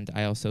 And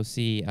I also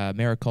see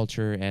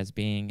mariculture as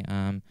being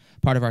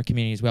part of our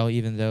community as well,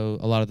 even though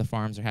a lot of the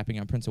farms are happening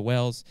on Prince of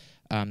Wales.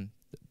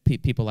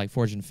 People like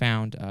Forge and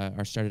Found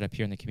are started up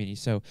here in the community.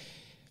 So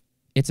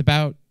it's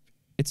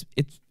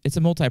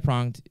a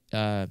multi-pronged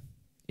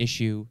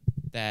issue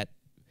that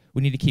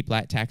we need to keep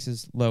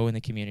taxes low in the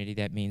community.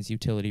 That means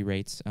utility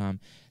rates.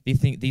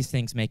 These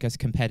things make us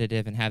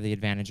competitive and have the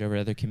advantage over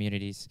other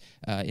communities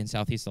in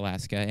Southeast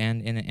Alaska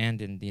and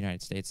in the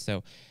United States.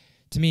 So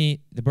to me,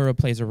 the borough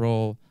plays a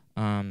role.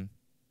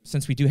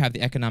 Since we do have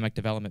the economic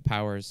development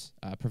powers,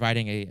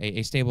 providing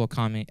a stable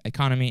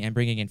economy and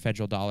bringing in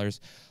federal dollars,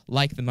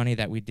 like the money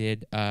that we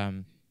did,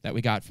 that we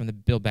got from the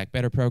Build Back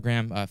Better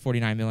program, a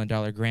 $49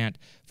 million grant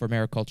for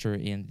mariculture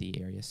in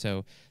the area.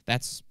 So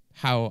that's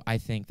how I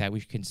think that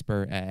we can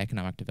spur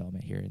economic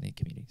development here in the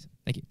community. So,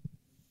 thank you.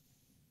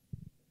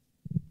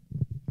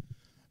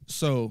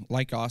 So,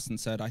 like Austin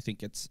said, I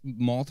think it's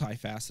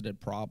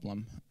multifaceted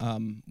problem.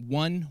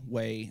 One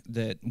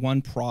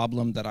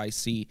problem that I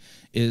see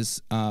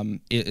is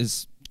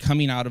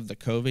coming out of the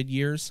COVID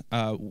years.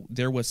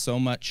 There was so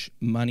much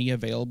money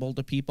available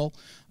to people,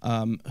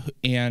 and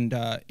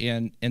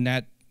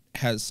that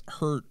has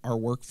hurt our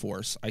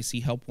workforce. I see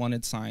help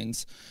wanted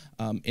signs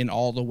in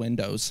all the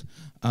windows,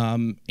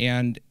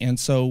 and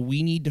so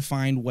we need to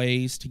find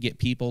ways to get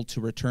people to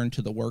return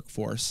to the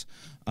workforce.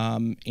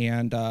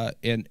 And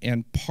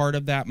part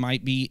of that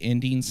might be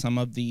ending some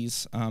of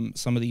these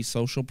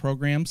social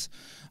programs,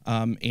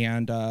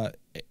 and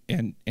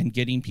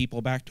getting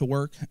people back to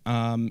work.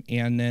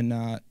 And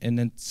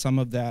then some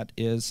of that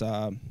is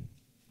I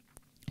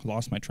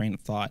lost my train of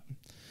thought.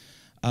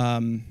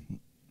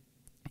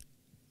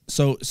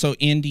 So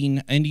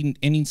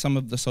ending some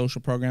of the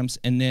social programs,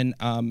 and then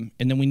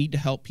we need to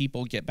help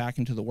people get back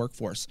into the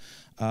workforce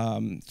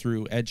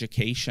through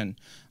education,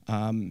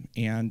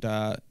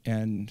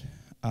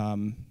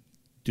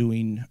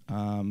 doing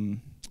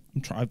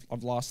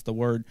I've lost the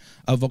word,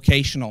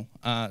 vocational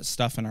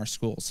stuff in our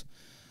schools,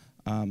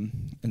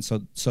 and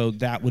so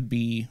that would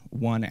be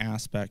one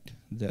aspect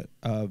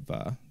of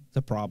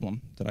the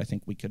problem that I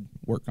think we could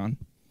work on.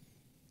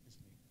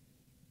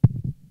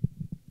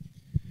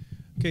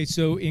 Okay,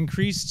 so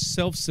increased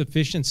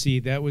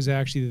self-sufficiency, that was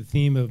actually the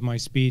theme of my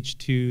speech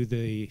to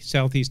the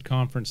Southeast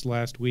Conference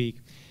last week.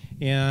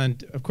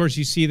 And of course,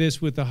 you see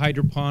this with the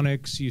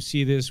hydroponics, you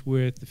see this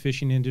with the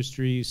fishing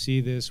industry, you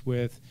see this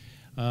with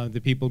the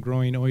people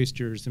growing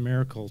oysters, the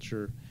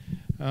mariculture.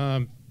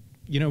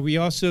 We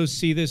also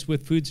see this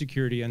with food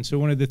security. And so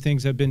one of the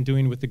things I've been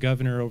doing with the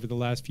governor over the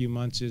last few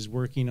months is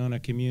working on a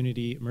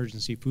community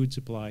emergency food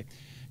supply,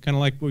 kind of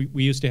like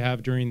we used to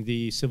have during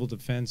the civil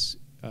defense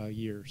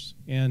years.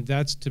 And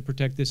that's to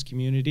protect this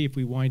community if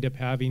we wind up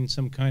having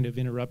some kind of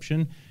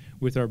interruption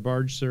with our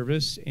barge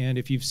service. And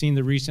if you've seen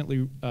the recent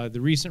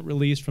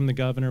release from the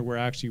governor, we're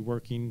actually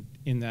working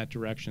in that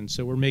direction.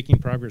 So we're making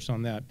progress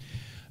on that.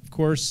 Of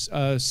course,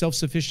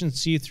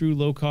 self-sufficiency through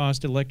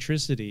low-cost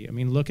electricity. I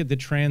mean, look at the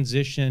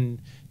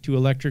transition to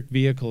electric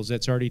vehicles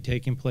that's already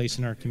taken place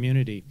in our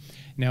community.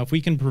 Now, if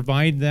we can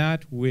provide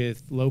that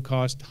with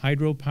low-cost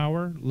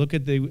hydropower, look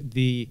at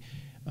the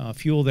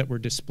fuel that we're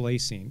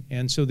displacing.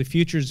 And so the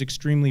future is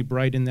extremely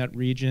bright in that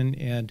region,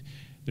 and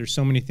there's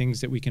so many things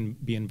that we can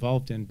be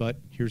involved in. But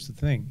here's the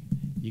thing.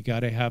 You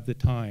got to have the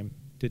time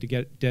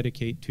to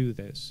dedicate to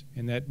this,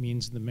 and that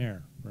means the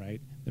mayor,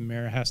 right? The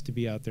mayor has to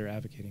be out there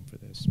advocating for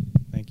this.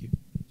 Thank you.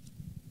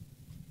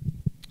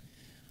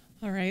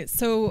 All right,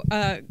 so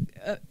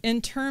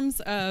in terms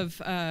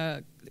of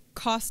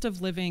cost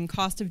of living,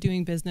 cost of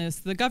doing business,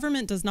 the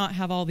government does not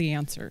have all the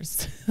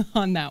answers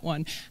on that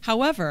one.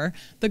 However,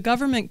 the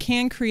government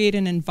can create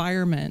an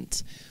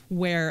environment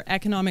where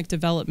economic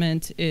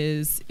development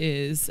is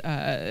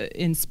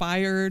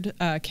inspired,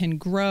 can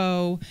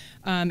grow,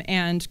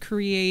 and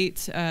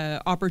create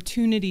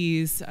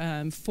opportunities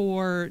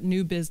for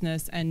new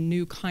business and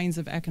new kinds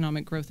of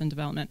economic growth and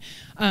development.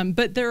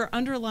 But there are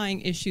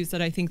underlying issues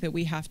that I think that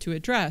we have to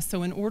address.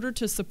 So in order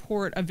to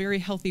support a very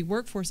healthy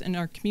workforce in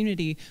our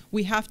community,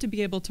 we have to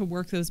be able to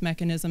work those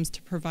mechanisms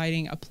to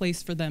providing a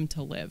place for them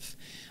to live.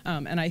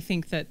 And I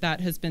think that that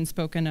has been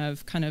spoken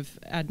of kind of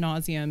ad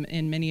nauseum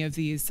in many of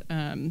these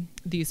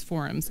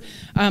forums.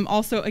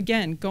 Also,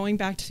 again, going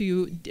back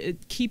to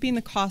keeping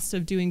the cost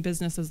of doing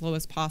business as low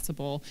as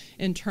possible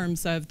in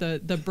terms of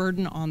the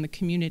burden on the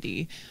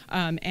community,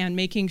 and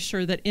making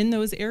sure that in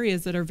those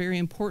areas that are very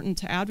important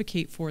to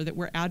advocate for, that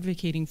we're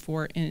advocating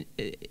for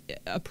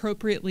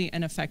appropriately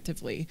and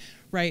effectively.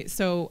 Right,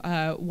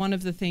 so one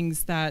of the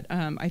things that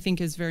I think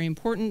is very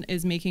important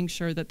is making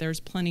sure that there's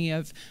plenty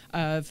of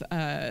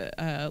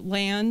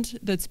land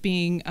that's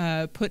being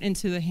put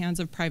into the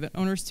hands of private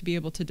owners to be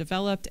able to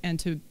develop and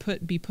to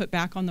be put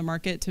back on the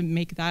market to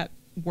make that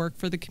work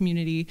for the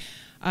community,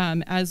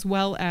 as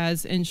well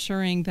as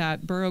ensuring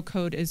that Borough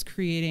Code is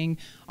creating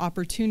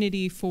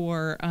opportunity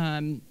for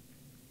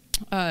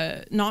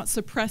not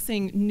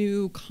suppressing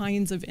new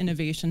kinds of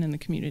innovation in the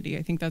community.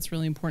 I think that's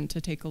really important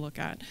to take a look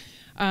at.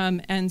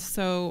 And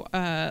so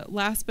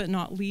last but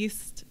not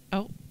least,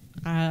 oh,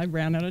 I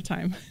ran out of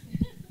time.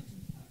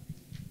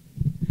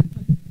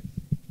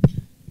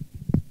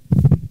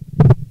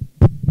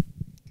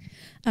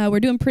 We're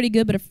doing pretty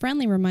good, but a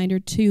friendly reminder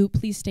to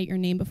please state your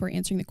name before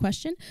answering the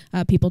question.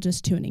 People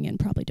just tuning in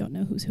probably don't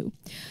know who's who.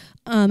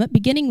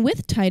 Beginning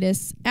with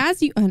Titus,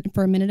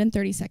 for a minute and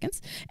 30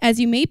 seconds. As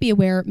you may be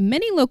aware,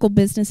 many local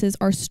businesses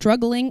are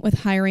struggling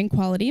with hiring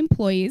quality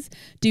employees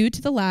due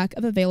to the lack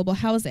of available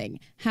housing.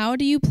 How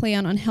do you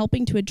plan on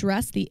helping to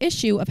address the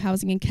issue of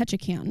housing in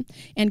Ketchikan?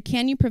 And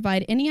can you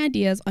provide any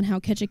ideas on how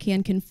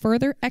Ketchikan can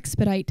further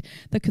expedite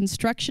the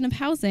construction of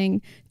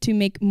housing to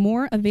make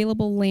more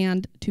available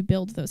land to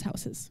build those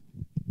houses?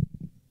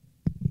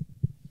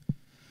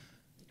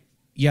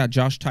 Yeah,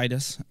 Josh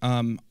Titus.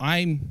 I'm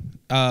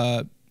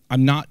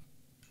not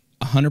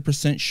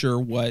 100% sure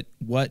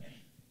what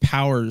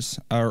powers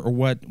or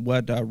what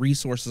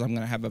resources I'm going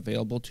to have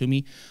available to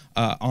me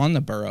on the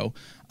borough,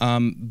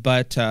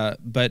 but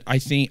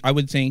I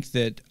would think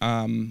that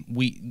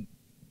we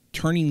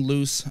turning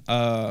loose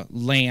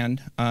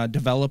land,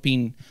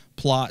 developing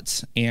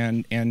plots,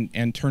 and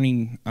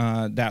turning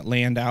that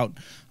land out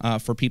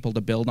for people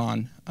to build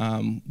on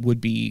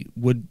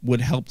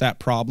would help that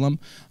problem.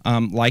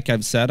 Like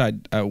I've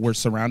said, we're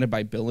surrounded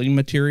by building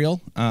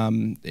material.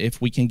 If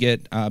we can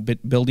get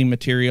building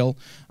material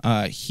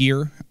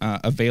here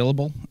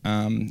available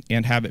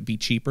and have it be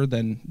cheaper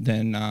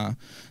than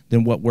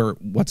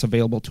what's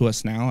available to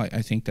us now,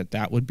 I think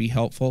that would be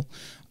helpful.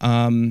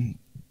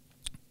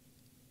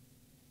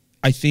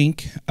 I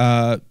think,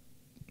 let's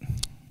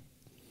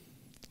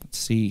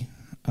see,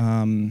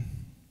 I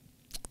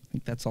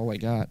think that's all I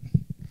got.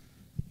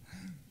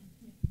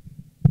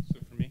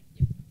 So for me?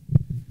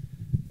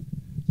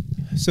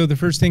 So the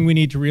first thing we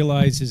need to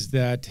realize is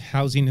that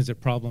housing is a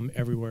problem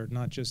everywhere,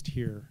 not just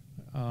here.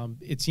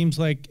 It seems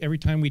like every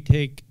time we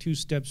take 2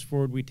 steps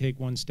forward, we take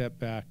 1 step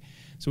back.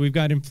 So we've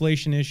got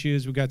inflation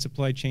issues, we've got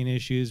supply chain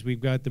issues,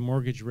 we've got the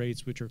mortgage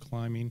rates which are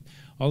climbing.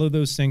 All of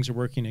those things are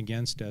working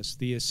against us.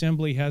 The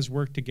Assembly has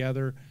worked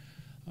together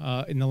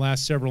in the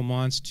last several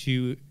months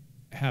to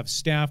have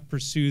staff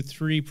pursue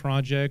 3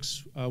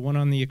 projects, one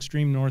on the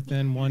extreme north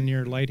end, one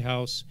near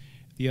Lighthouse,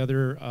 the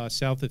other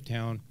south of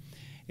town.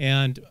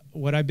 And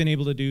what I've been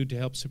able to do to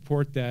help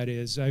support that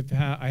is I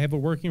have a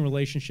working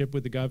relationship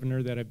with the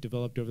governor that I've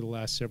developed over the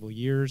last several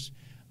years.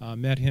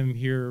 Met him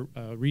here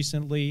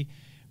recently.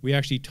 We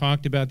actually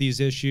talked about these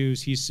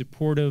issues. He's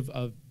supportive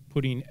of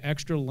putting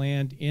extra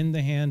land in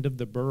the hand of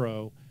the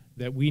borough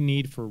that we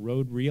need for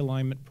road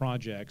realignment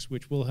projects,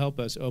 which will help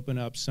us open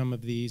up some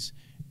of these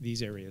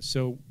areas.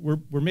 So we're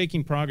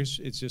making progress.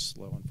 It's just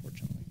slow,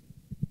 unfortunately.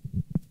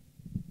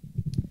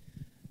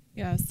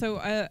 Yeah, so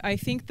I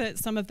think that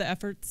some of the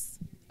efforts,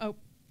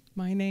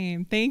 my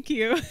name, thank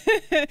you,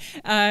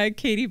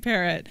 Katie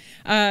Parrott.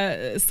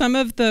 Some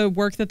of the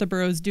work that the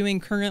borough is doing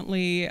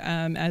currently,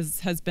 as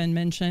has been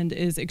mentioned,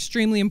 is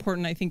extremely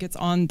important. I think it's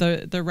on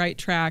the right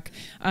track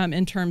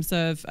in terms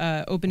of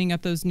opening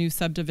up those new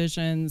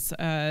subdivisions,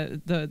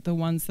 the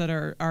ones that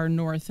are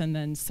north and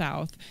then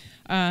south.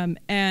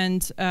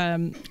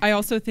 I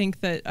also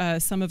think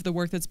that some of the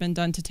work that's been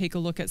done to take a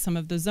look at some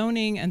of the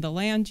zoning and the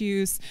land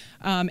use,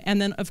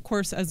 and then of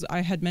course, as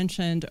I had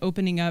mentioned,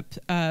 opening up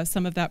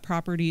some of that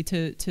property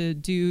to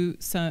do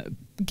some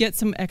get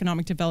some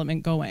economic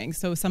development going.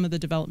 So some of the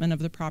development of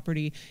the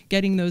property,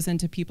 getting those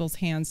into people's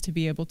hands to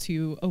be able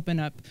to open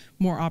up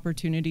more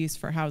opportunities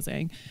for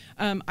housing.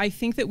 I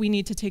think that we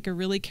need to take a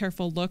really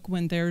careful look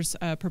when there's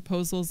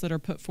proposals that are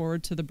put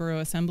forward to the Borough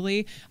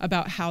Assembly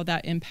about how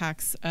that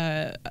impacts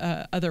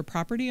other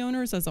property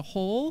owners as a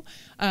whole.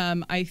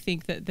 I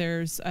think that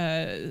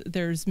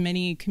there's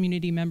many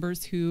community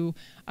members who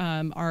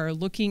are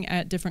looking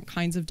at different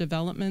kinds of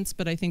developments,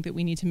 but I think that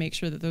we need to make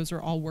sure that those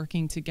are all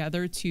working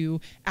together to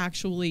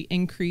actually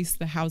increase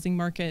the housing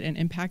market and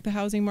impact the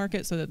housing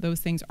market, so that those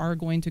things are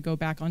going to go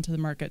back onto the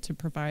market to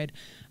provide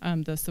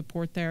the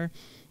support there.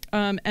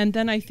 And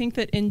then I think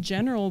that in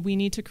general, we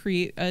need to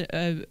create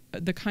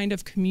the kind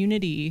of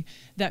community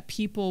that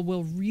people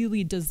will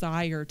really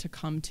desire to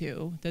come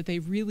to, that they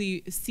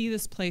really see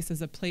this place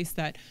as a place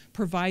that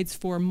provides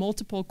for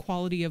multiple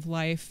quality of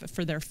life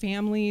for their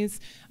families,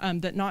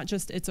 that not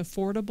just it's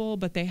affordable,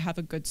 but they have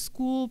a good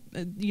school,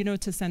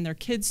 to send their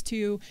kids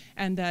to,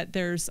 and that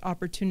there's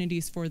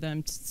opportunities for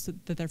them so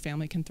that their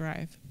family can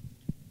thrive.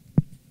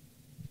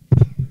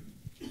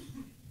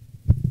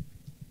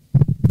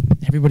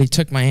 Everybody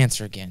took my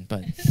answer again,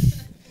 but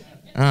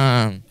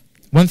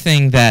one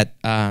thing that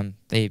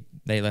they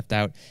left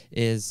out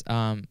is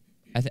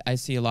I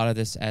see a lot of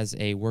this as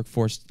a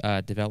workforce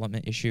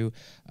development issue.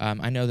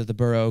 I know that the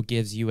borough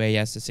gives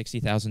UAS a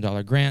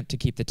 $60,000 grant to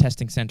keep the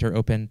testing center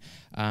open,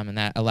 and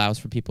that allows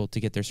for people to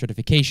get their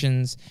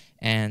certifications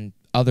and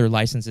other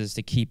licenses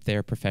to keep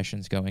their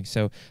professions going.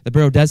 So the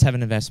borough does have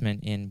an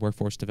investment in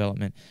workforce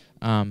development,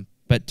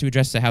 but to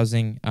address the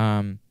housing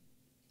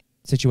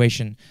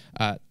situation,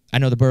 I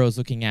know the borough is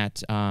looking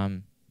at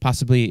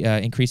possibly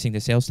increasing the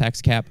sales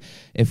tax cap.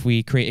 If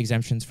we create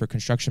exemptions for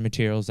construction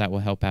materials, that will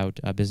help out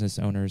business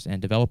owners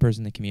and developers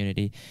in the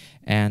community.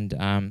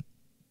 And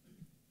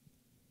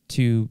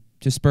to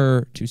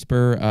spur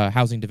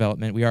housing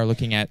development, we are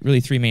looking at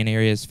really three main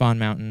areas: Fawn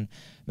Mountain,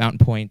 Mountain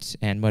Point,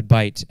 and Mud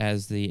Bight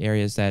as the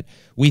areas that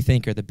we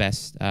think are the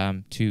best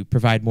to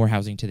provide more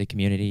housing to the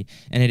community.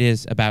 And it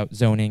is about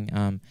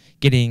zoning,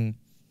 getting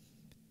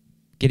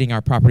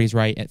our properties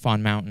right at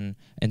Fawn Mountain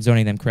and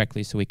zoning them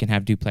correctly so we can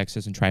have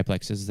duplexes and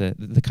triplexes,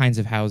 the kinds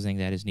of housing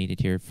that is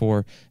needed here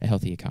for a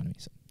healthy economy.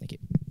 So, thank you.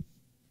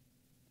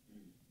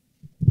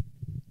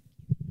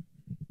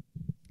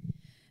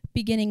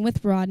 Beginning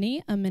with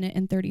Rodney, 1 minute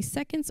and 30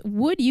 seconds.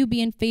 Would you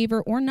be in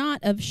favor or not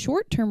of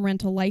short-term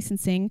rental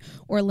licensing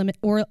or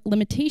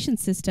limitation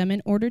system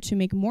in order to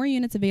make more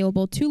units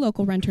available to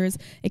local renters?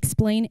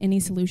 Explain any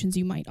solutions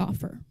you might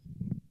offer.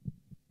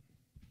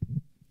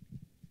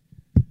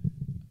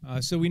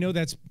 So we know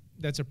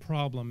that's a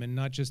problem, and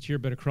not just here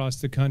but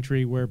across the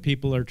country, where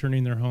people are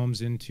turning their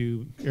homes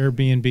into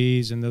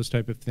Airbnbs and those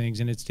type of things,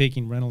 and it's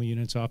taking rental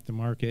units off the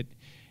market.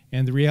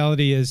 And the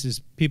reality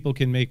is people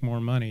can make more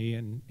money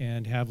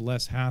and have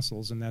less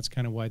hassles, and that's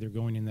kind of why they're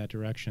going in that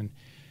direction.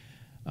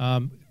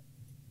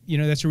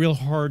 That's a real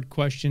hard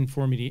question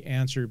for me to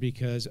answer,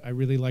 because I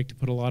really like to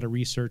put a lot of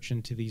research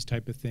into these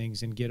type of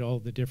things and get all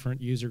the different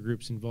user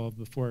groups involved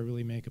before I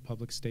really make a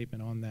public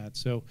statement on that.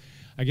 So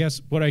I guess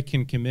what I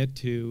can commit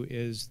to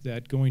is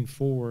that going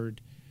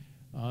forward,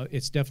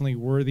 it's definitely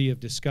worthy of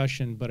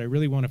discussion, but I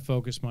really want to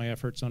focus my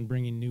efforts on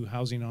bringing new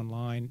housing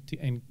online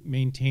and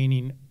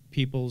maintaining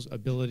people's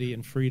ability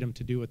and freedom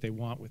to do what they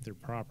want with their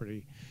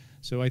property.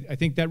 So I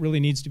think that really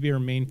needs to be our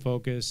main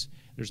focus.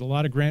 There's a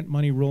lot of grant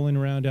money rolling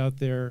around out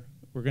there.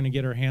 We're going to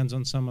get our hands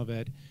on some of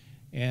it.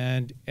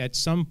 And at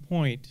some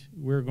point,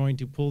 we're going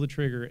to pull the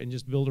trigger and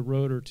just build a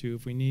road or two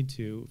if we need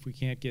to, if we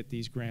can't get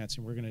these grants,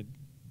 and we're going to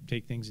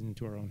take things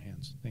into our own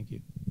hands. Thank you.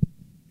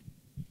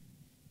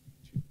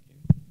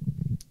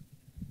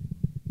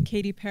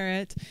 Katie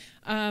Parrott.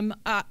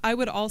 I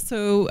would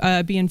also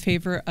be in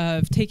favor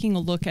of taking a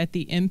look at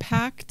the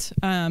impact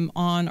on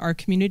our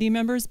community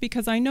members,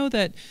 because I know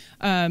that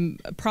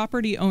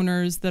property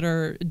owners that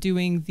are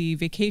doing the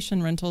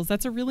vacation rentals,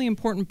 that's a really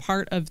important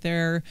part of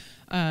their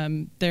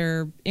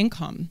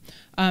income.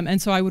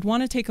 And so I would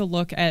want to take a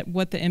look at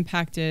what the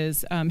impact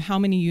is, how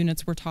many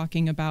units we're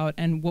talking about,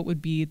 and what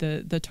would be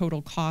the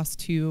total cost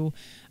to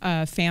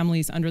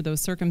families under those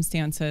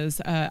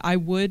circumstances. I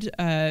would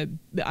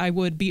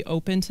be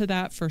open to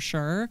that for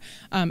sure,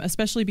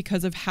 especially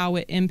because of how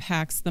it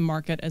impacts the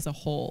market as a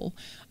whole.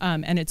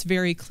 And it's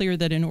very clear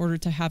that in order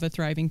to have a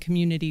thriving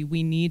community,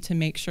 we need to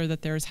make sure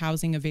that there's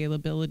housing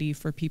availability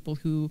for people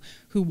who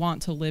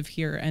want to live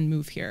here and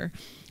move here.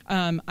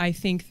 I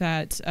think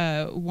that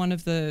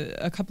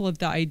a couple of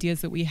the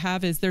ideas that we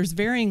have is there's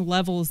varying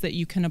levels that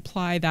you can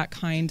apply that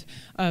kind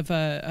of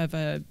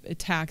a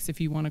tax,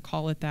 if you want to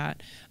call it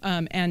that,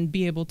 and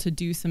be able to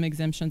do some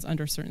exemptions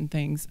under certain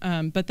things.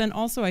 But then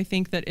also I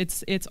think that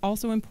it's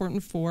also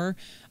important for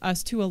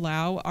us to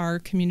allow our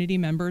community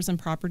members and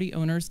property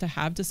owners to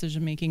have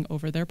decision making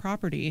over their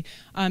property.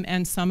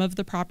 And some of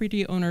the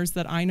property owners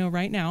that I know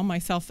right now,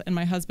 myself and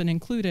my husband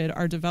included,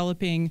 are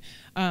developing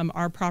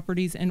our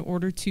properties in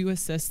order to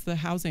assist the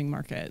housing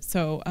market,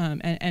 so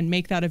and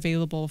make that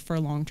available for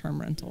long-term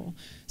rental.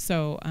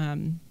 So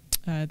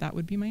that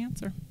would be my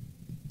answer.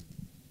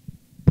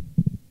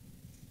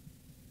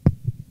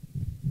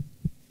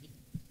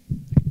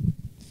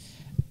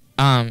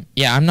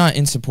 Yeah, I'm not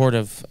in support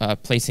of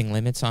placing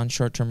limits on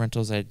short-term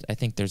rentals. I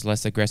think there's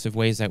less aggressive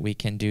ways that we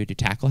can do to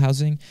tackle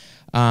housing.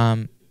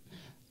 I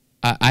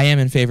am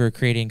in favor of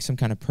creating some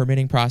kind of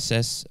permitting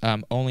process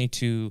only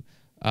to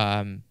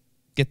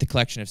get the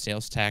collection of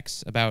sales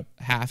tax. About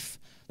half,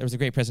 there was a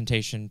great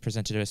presentation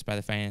presented to us by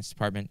the finance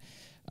department.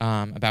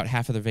 About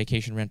half of the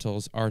vacation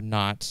rentals are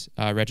not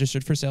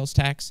registered for sales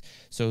tax,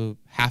 so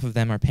half of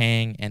them are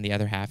paying and the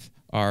other half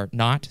are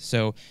not.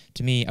 So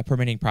to me, a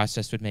permitting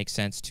process would make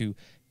sense to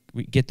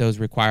get those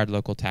required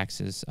local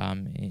taxes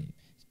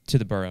to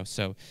the borough.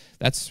 So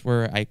that's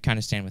where I kind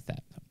of stand with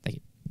that. Thank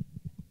you.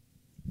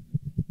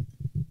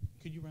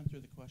 Could you run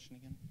through the question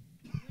again?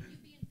 Would you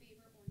be in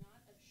favor or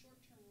not of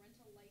short-term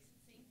rental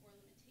licensing or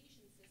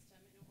limitation system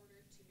in order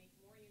to make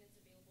more units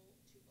available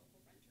to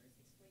local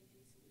renters? Explain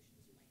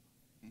any solutions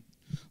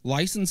you might offer.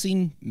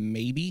 Licensing,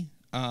 maybe,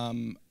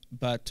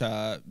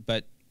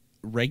 but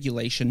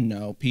regulation,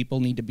 no.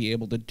 People need to be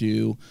able to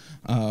do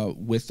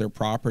with their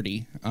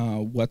property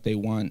what they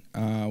want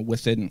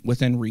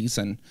within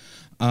reason.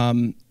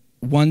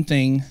 One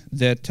thing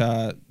that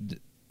I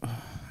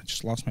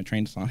just lost my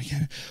train of thought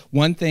again.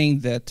 One thing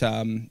that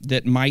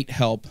that might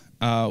help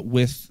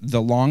with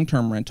the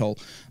long-term rental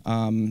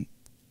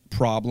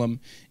problem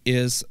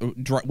is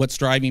what's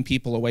driving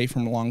people away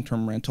from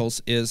long-term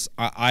rentals is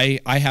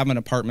I have an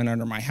apartment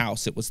under my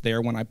house. It was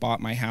there when I bought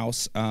my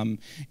house, and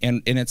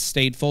it's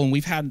stayed full, and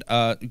we've had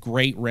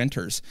great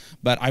renters,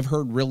 but I've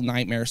heard real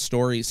nightmare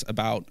stories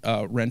about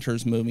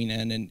renters moving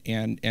in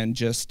and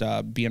just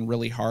being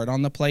really hard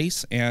on the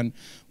place, and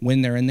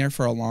when they're in there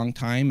for a long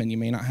time and you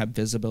may not have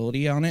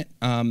visibility on it,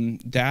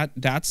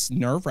 that's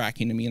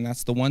nerve-wracking to me, and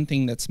that's the one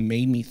thing that's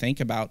made me think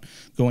about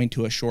going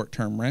to a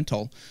short-term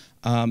rental.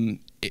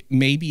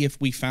 Maybe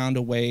if we found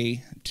a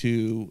way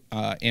to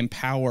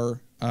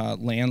empower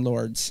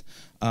landlords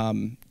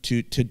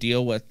to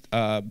deal with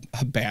a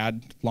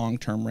bad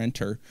long-term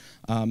renter,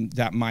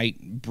 that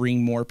might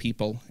bring more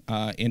people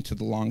into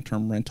the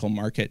long-term rental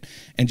market.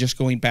 And just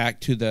going back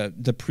to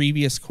the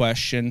previous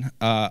question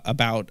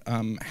about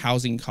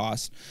housing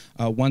costs,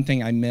 one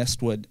thing I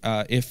missed would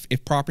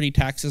if property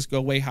taxes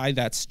go way high,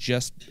 that's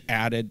just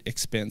added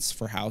expense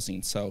for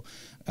housing. So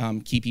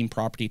keeping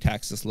property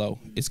taxes low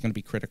is going to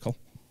be critical.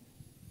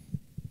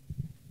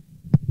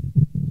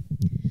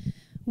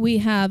 We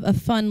have a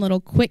fun little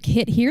quick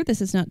hit here.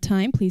 This is not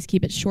time. Please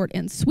keep it short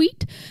and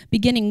sweet.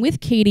 Beginning with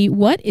Katie,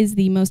 what is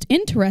the most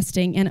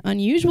interesting and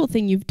unusual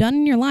thing you've done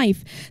in your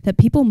life that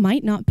people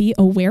might not be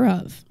aware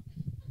of?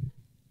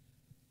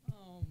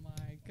 Oh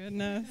my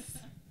goodness.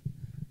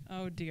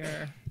 Oh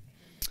dear.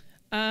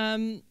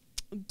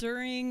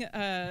 During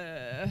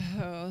a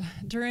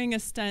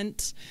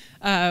stint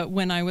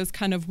when I was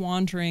kind of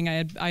wandering,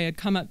 I had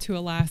come up to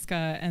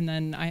Alaska and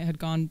then I had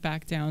gone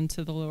back down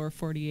to the lower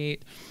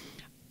 48.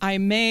 I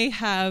may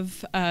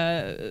have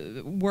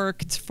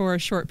worked for a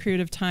short period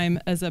of time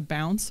as a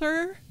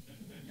bouncer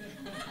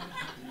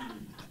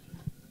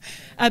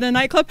at a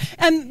nightclub.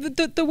 And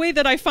the way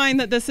that I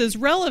find that this is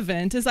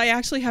relevant is I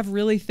actually have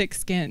really thick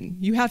skin.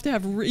 You have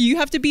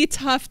to be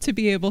tough to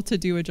be able to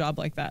do a job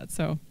like that.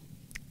 So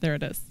there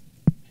it is.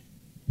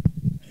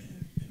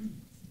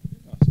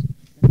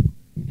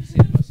 You say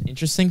the most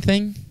interesting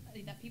thing?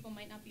 That people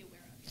might not be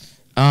aware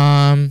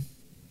of.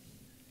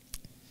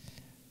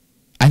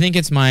 I think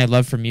it's my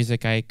love for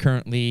music. I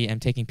currently am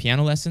taking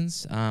piano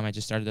lessons. I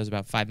just started those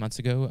about 5 months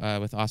ago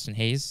with Austin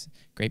Hayes,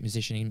 great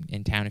musician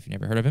in town if you've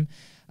never heard of him.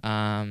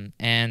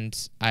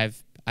 And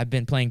I've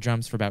been playing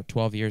drums for about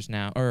 12 years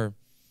now, or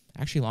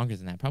actually longer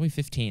than that, probably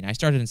 15. I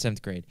started in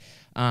 7th grade,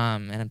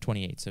 and I'm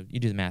 28, so you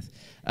do the math.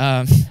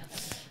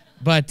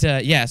 But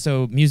yeah,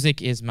 so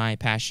music is my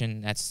passion.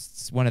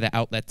 That's one of the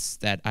outlets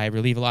that I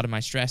relieve a lot of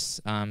my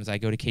stress as I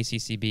go to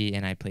KCCB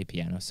and I play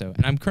piano. So,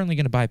 and I'm currently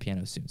going to buy a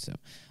piano soon. So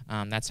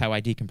that's how I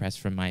decompress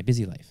from my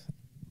busy life.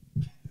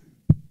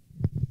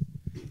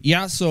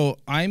 Yeah, so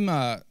I'm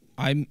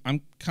kind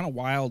of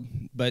wild,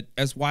 but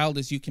as wild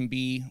as you can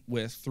be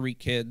with 3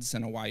 kids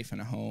and a wife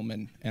and a home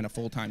and a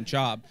full-time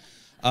job.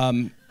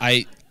 When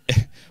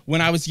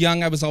I was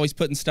young, I was always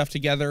putting stuff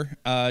together,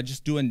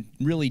 just doing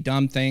really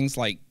dumb things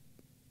like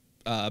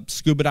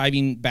scuba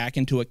diving back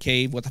into a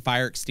cave with a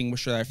fire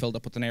extinguisher that I filled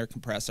up with an air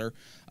compressor.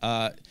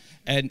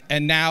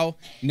 And now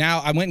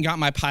I went and got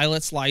my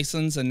pilot's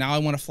license, and now I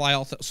want to fly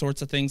all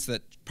sorts of things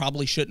that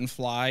probably shouldn't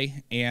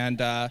fly. And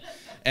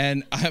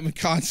I'm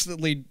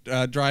constantly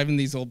driving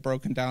these old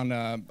broken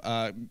down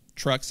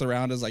trucks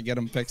around as I get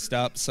them fixed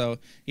up. So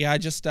yeah,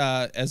 just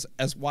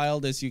as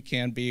wild as you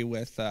can be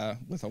with a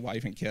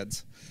wife and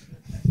kids.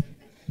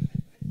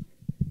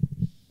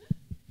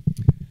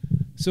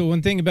 So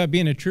one thing about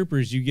being a trooper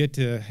is you get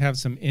to have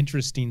some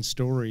interesting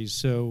stories.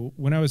 So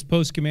when I was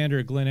post commander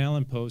at Glen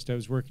Allen Post, I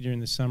was working during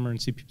the summer,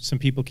 and some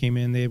people came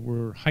in. They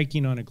were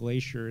hiking on a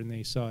glacier, and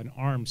they saw an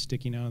arm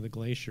sticking out of the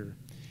glacier.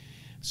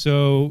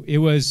 So it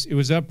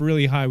was up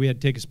really high. We had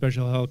to take a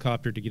special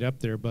helicopter to get up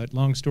there. But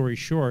long story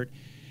short,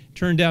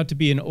 turned out to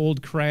be an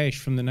old crash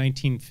from the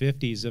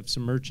 1950s of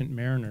some merchant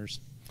mariners.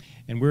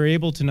 And we're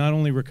able to not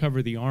only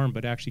recover the arm,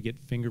 but actually get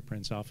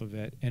fingerprints off of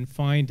it and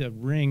find a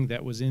ring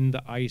that was in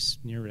the ice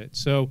near it.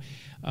 So,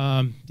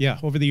 yeah,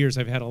 over the years,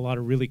 I've had a lot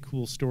of really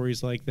cool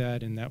stories like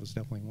that, and that was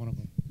definitely one of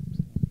them.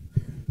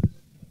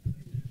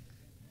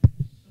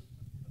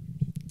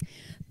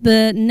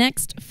 The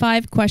next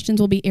 5 questions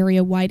will be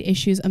area-wide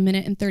issues, 1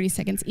 minute and 30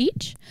 seconds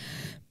each.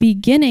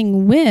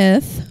 Beginning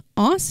with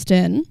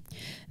Austin.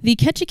 The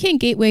Ketchikan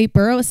Gateway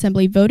Borough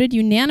Assembly voted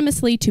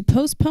unanimously to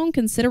postpone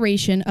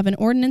consideration of an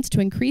ordinance to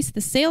increase the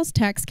sales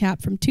tax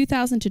cap from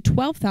 $2,000 to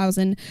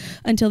 $12,000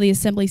 until the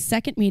Assembly's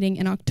second meeting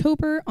in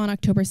October on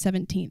October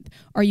 17th.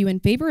 Are you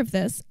in favor of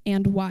this,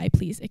 and why?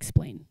 Please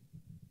explain.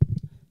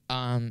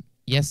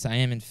 Yes, I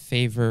am in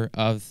favor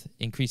of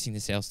increasing the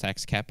sales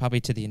tax cap,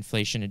 probably to the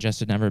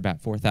inflation-adjusted number,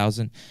 about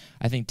 $4,000.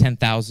 I think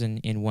 $10,000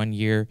 in 1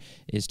 year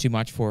is too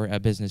much for a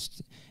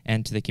business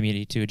and to the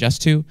community to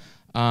adjust to.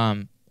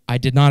 I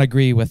did not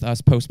agree with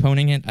us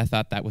postponing it. I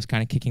thought that was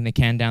kind of kicking the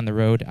can down the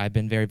road. I've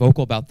been very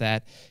vocal about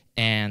that,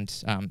 and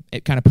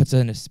it kind of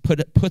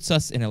puts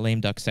us in a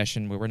lame duck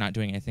session where we're not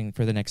doing anything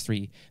for the next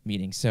 3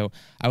 meetings. So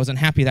I was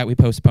unhappy that we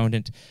postponed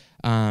it.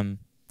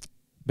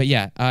 But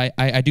yeah,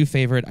 I do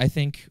favor it. I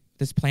think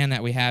this plan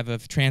that we have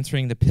of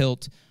transferring the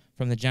PILT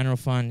from the general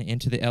fund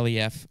into the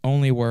LEF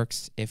only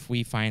works if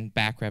we find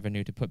back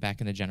revenue to put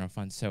back in the general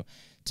fund. So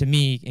to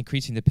me,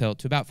 increasing the PILT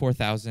to about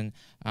 $4,000,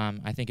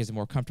 I think is a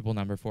more comfortable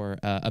number for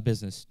a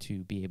business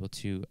to be able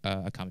to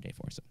accommodate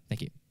for. So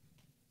thank you.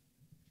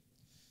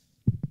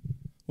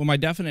 Well, my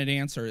definite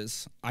answer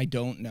is I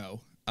don't know.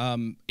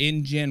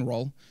 In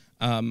general,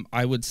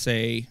 I would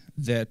say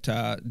that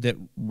that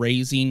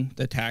raising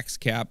the tax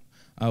cap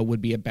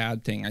would be a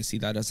bad thing. I see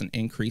that as an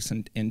increase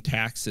in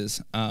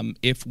taxes.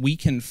 If we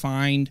can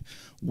find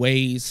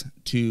ways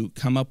to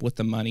come up with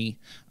the money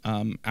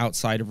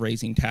outside of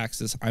raising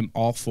taxes, I'm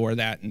all for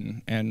that.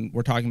 And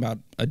we're talking about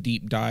a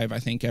deep dive. I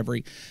think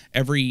every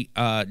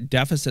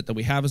deficit that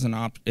we have is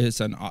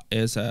an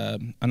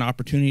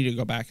opportunity to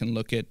go back and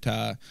look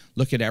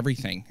at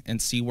everything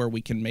and see where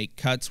we can make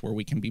cuts, where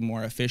we can be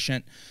more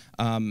efficient.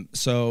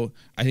 So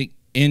I think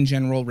in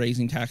general,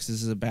 raising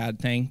taxes is a bad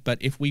thing. But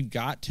if we've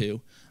got to,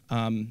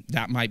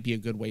 that might be a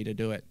good way to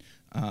do it.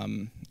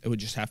 It would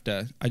just have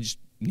to, I just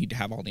need to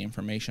have all the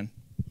information.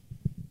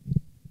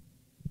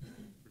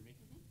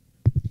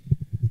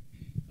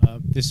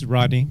 This is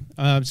Rodney.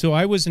 So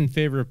I was in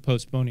favor of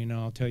postponing, and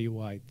I'll tell you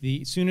why.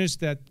 The soonest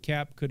that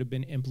cap could have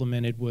been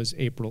implemented was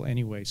April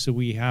anyway, so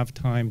we have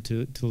time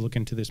to look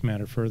into this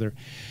matter further.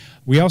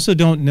 We also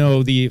don't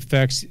know the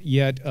effects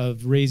yet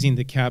of raising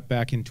the cap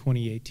back in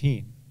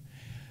 2018.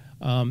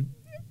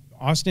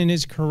 Austin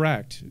is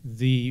correct.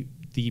 The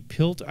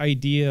PILT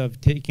idea of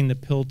taking the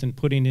PILT and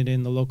putting it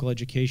in the local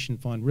education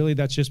fund, really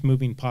that's just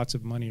moving pots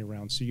of money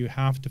around. So you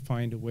have to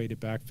find a way to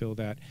backfill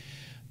that.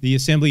 The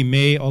Assembly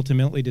may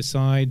ultimately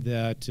decide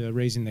that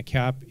raising the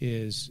cap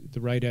is the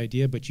right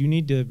idea, but you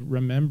need to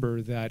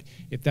remember that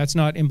if that's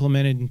not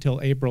implemented until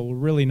April, we're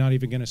really not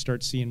even going to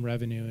start seeing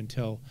revenue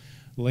until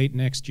late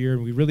next year,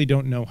 and we really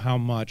don't know how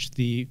much.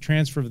 The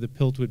transfer of the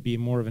PILT would be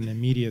more of an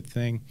immediate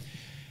thing.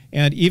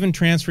 And even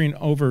transferring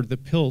over the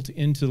PILT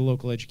into the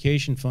local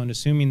education fund,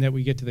 assuming that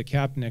we get to the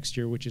cap next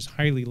year, which is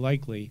highly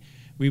likely,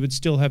 we would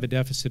still have a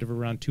deficit of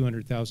around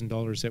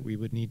 $200,000 that we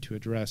would need to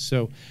address.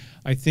 So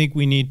I think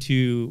we need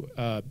to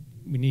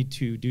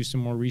do some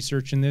more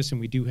research in this,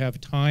 and we do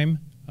have time.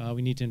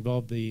 We need to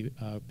involve the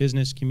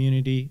business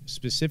community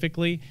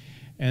specifically,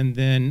 and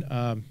then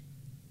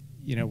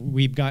you know,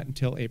 we've got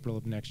until April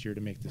of next year to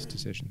make this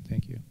decision.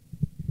 Thank you.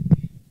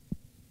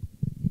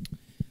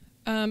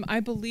 I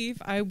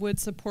believe I would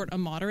support a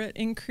moderate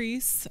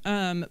increase,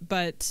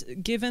 but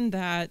given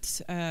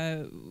that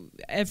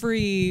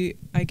every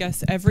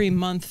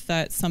month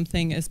that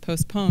something is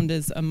postponed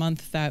is a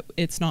month that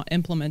it's not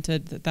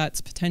implemented, that's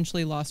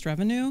potentially lost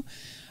revenue.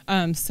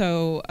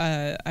 So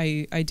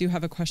I do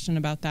have a question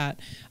about that.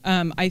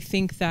 I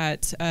think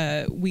that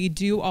we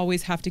do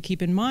always have to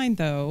keep in mind,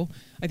 though,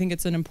 I think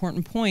it's an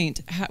important point,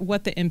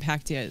 what the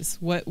impact is.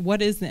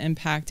 What is the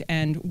impact,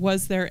 and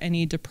was there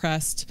any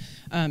depressed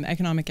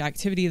economic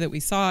activity that we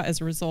saw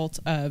as a result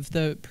of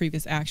the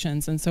previous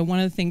actions? And so one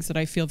of the things that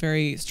I feel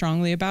very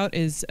strongly about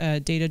is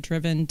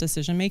data-driven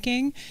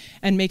decision-making,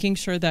 and making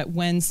sure that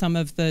when some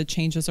of the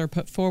changes are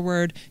put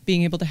forward,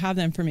 being able to have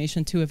the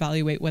information to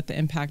evaluate what the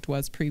impact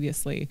was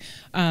previously.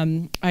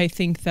 I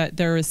think that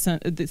there's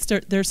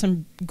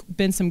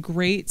been some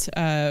great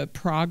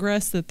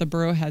progress that the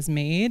borough has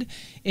made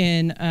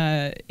in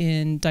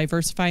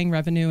diversifying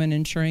revenue and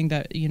ensuring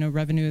that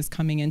revenue is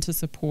coming in to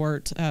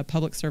support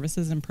public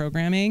services and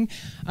programming.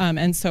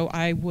 And so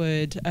I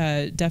would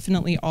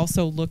definitely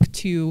also look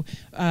to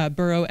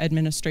borough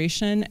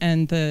administration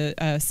and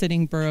the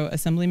sitting borough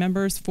assembly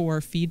members for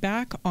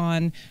feedback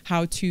on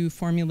how to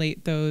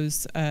formulate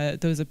those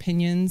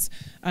opinions,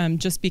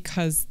 just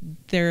because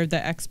they're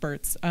the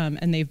experts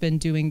and they've been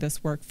doing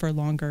this work for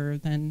longer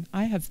than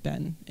I have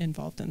been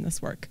involved in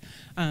this work.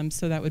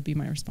 So that would be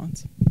my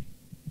response.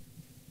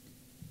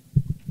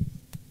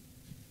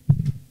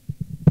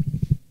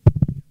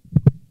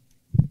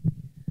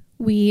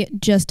 We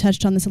just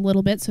touched on this a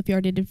little bit, so if you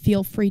already did,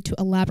 feel free to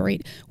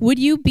elaborate. Would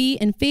you be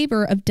in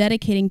favor of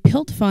dedicating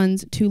PILT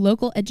funds to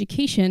local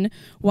education?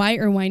 Why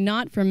or why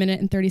not? For a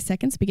minute and 30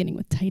 seconds, beginning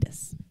with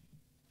Titus.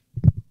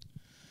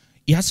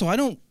 Yeah, so I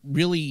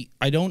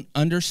don't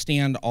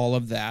understand all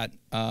of that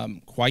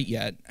quite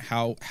yet.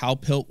 How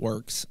PILT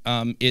works.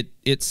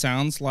 It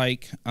sounds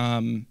like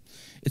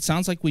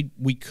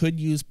we could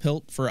use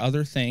PILT for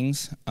other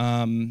things.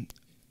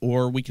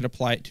 Or we could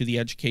apply it to the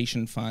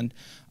education fund.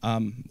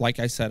 Like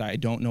I said, I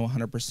don't know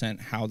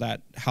 100% how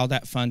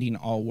that funding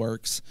all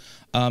works.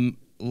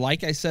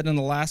 Like I said in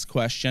the last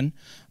question,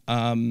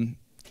 any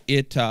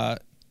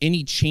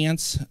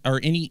chance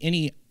or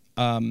any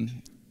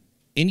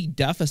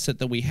deficit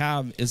that we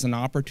have is an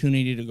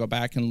opportunity to go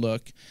back and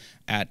look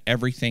at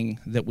everything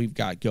that we've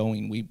got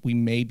going. We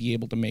may be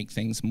able to make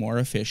things more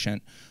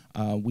efficient.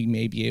 We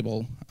may be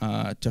able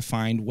to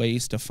find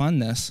ways to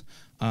fund this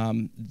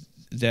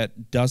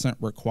that doesn't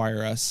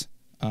require us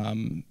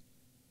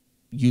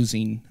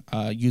using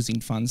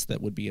funds that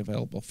would be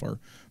available for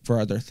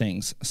other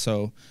things.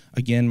 So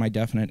again, my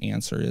definite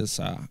answer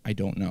is I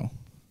don't know.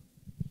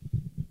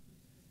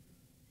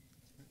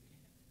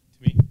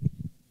 To me,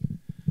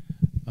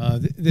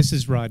 this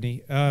is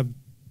Rodney.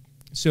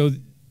 So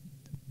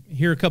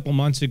here a couple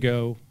months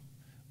ago,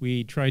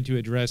 we tried to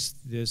address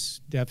this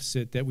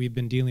deficit that we've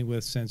been dealing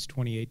with since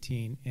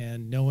 2018,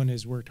 and no one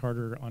has worked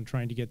harder on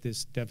trying to get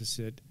this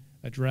deficit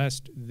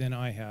addressed than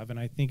I have. And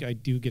I think I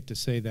do get to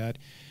say that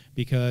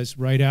because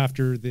right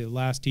after the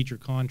last teacher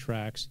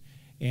contracts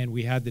and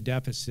we had the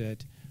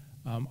deficit,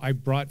 I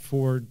brought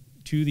forward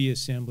to the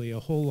Assembly a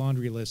whole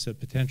laundry list of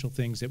potential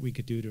things that we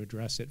could do to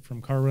address it,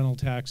 from car rental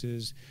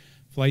taxes,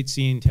 flight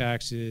scene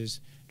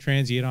taxes,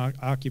 transient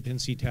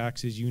occupancy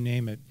taxes, you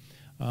name it.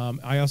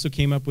 I also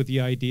came up with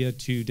the idea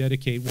to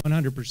dedicate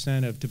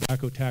 100% of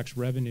tobacco tax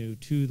revenue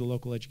to the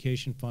local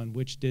education fund,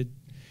 which did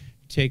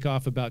take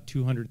off about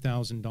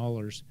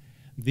 $200,000.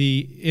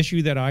 The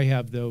issue that I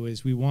have, though,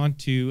 is we want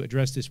to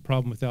address this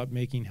problem without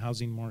making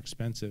housing more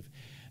expensive.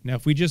 Now,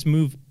 if we just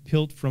move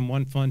PILT from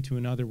one fund to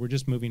another, we're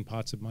just moving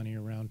pots of money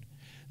around.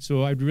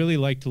 So I'd really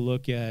like to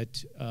look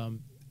at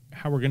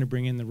how we're going to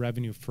bring in the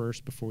revenue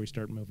first before we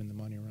start moving the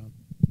money around.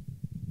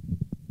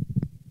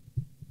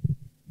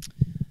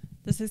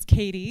 This is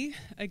Katie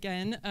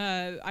again.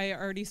 I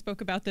already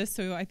spoke about this,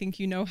 so I think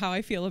you know how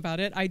I feel about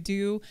it. I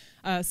do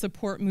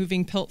support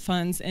moving PILT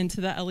funds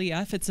into the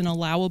LEF. It's an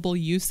allowable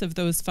use of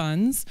those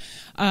funds.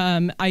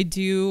 I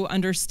do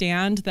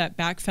understand that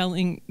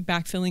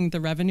backfilling the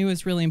revenue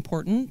is really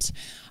important.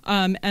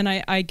 And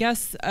I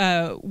guess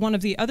one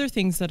of the other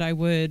things that I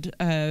would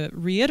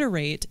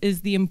reiterate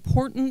is the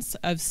importance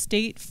of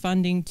state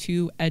funding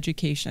to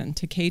education,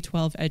 to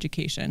K-12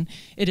 education.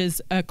 It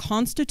is a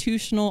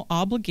constitutional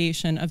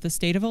obligation of the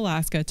state of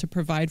Alaska to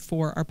provide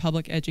for our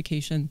public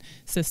education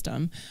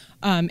system.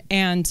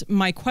 And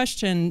my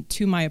question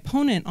to my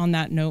opponent on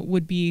that note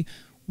would be,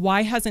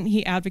 why hasn't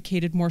he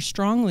advocated more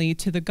strongly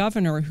to the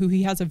governor, who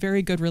he has a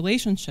very good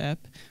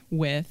relationship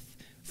with,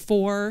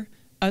 for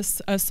a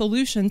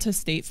solution to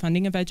state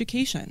funding of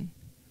education?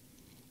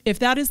 If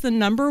that is the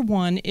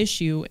 #1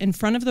 issue in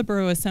front of the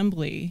Borough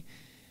Assembly,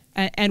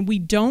 and we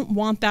don't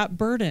want that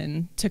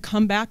burden to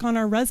come back on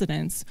our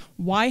residents,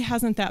 why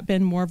hasn't that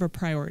been more of a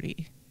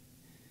priority?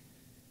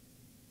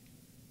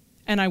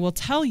 And I will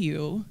tell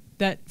you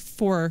that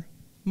for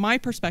my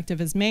perspective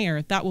as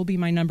mayor, that will be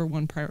my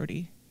 #1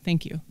 priority.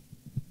 Thank you.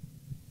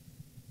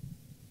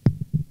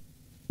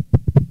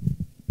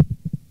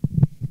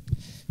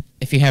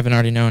 If you haven't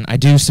already known, I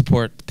do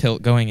support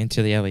PILT going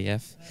into the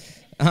LEF.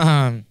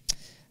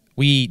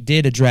 We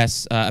did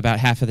address about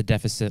half of the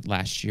deficit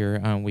last year.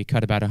 We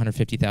cut about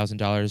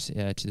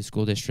 $150,000 to the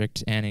school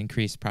district and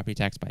increased property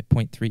tax by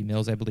 0.3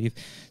 mils, I believe.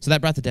 So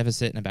that brought the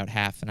deficit in about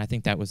half, and I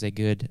think that was a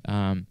good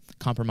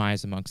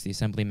compromise amongst the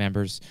assembly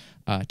members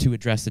to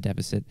address the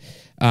deficit.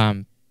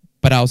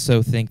 But I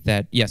also think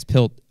that, yes,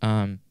 PILT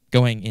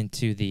going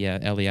into the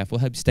LEF will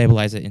help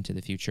stabilize it into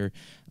the future.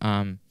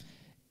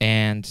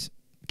 And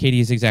Katie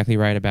is exactly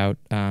right about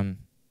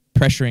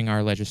pressuring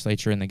our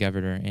legislature and the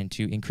governor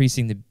into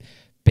increasing the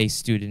base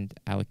student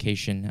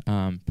allocation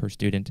per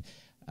student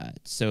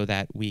so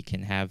that we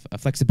can have a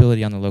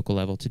flexibility on the local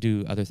level to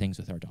do other things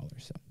with our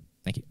dollars. So,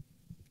 thank you.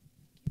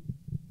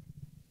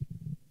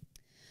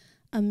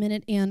 A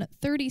minute and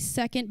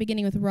 30-second,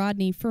 beginning with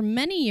Rodney. For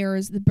many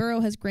years, the borough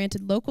has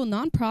granted local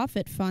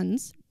nonprofits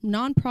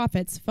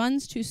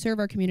funds to serve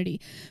our community.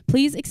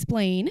 Please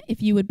explain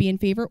if you would be in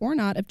favor or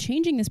not of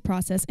changing this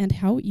process and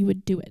how you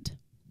would do it.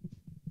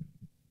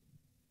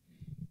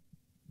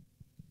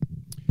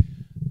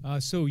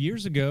 So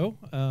years ago,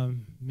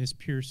 Ms.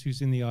 Pierce,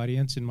 who's in the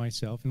audience, and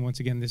myself, and once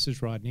again, this is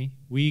Rodney,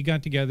 we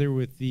got together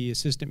with the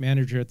assistant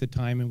manager at the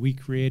time, and we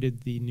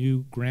created the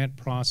new grant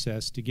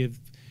process to give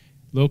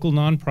local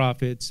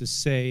nonprofits a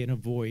say and a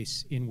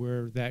voice in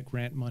where that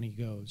grant money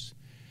goes.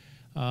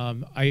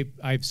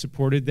 I've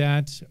supported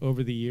that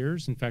over the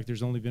years. In fact,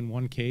 there's only been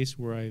one case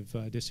where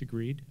I've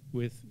disagreed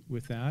with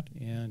that,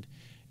 and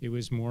it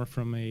was more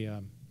from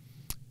a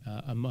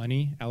a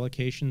money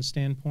allocation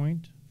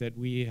standpoint, that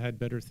we had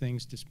better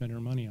things to spend our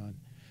money on.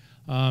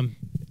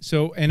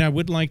 And I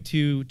would like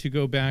to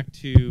go back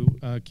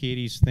to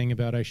Katie's thing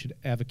about I should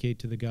advocate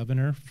to the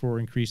governor for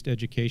increased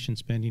education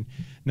spending.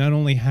 Not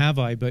only have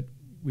I, but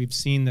we've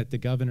seen that the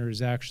governor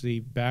has actually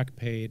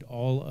backpaid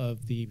all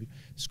of the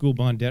school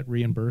bond debt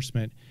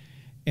reimbursement.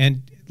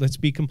 And let's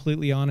be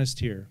completely honest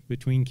here.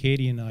 Between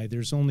Katie and I,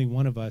 there's only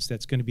one of us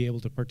that's going to be able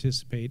to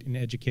participate in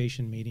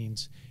education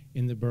meetings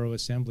in the Borough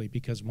Assembly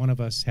because one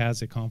of us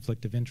has a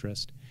conflict of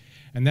interest.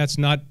 And that's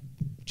not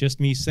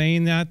just me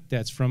saying that.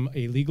 That's from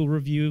a legal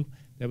review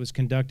that was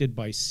conducted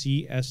by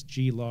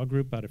CSG Law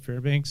Group out of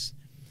Fairbanks.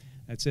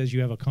 That says you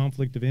have a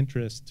conflict of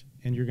interest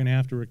and you're going to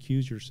have to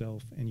recuse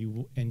yourself, and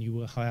you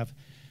will have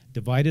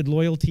divided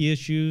loyalty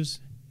issues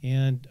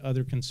and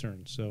other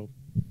concerns. So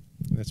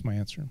that's my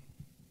answer.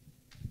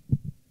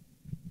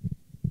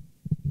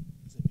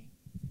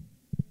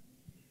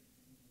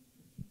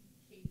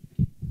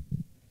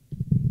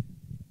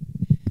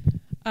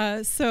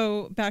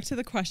 So back to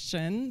the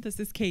question. This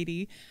is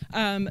Katie.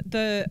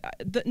 The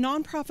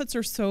nonprofits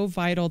are so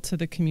vital to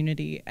the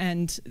community,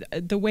 and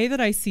the way that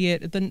I see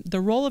it,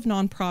 the role of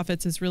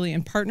nonprofits is really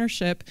in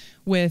partnership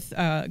with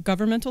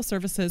governmental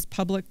services,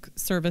 public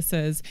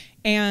services,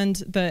 and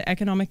the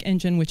economic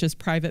engine, which is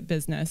private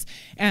business.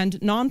 And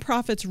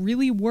nonprofits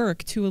really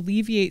work to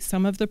alleviate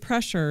some of the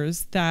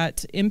pressures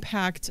that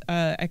impact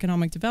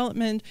economic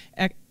development,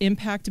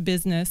 impact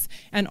business,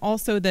 and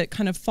also that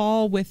kind of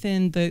fall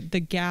within the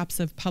gaps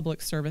of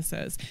public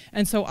services.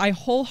 And so I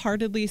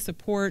wholeheartedly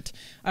support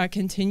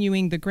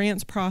continuing the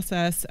grants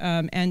process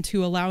and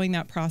to allowing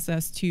that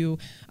process to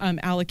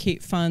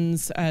allocate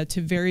funds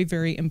to very,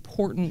 very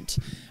important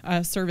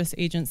service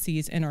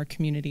agencies in our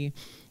community.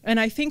 And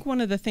I think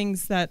one of the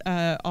things that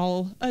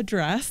I'll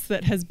address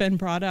that has been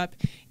brought up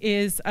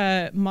is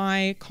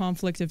my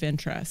conflict of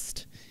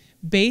interest.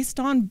 Based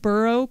on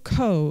borough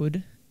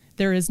code,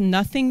 there is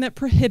nothing that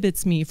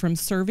prohibits me from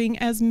serving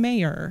as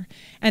mayor.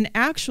 And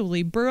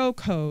actually, borough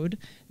code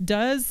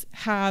does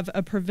have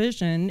a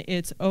provision,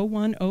 it's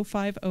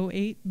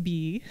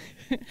 010508B,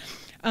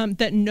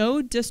 that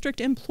no district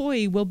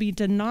employee will be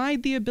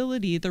denied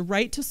the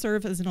right to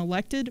serve as an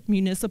elected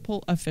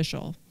municipal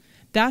official.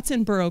 That's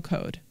in borough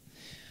code.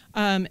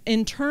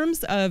 In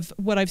terms of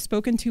what I've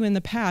spoken to in the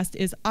past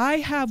is I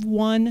have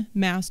one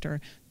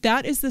master.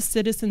 That is the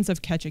citizens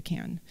of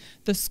Ketchikan.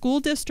 The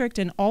school district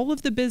and all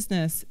of the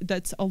business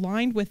that's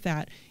aligned with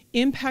that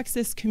impacts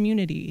this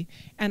community,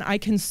 and I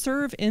can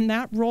serve in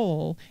that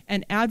role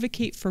and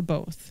advocate for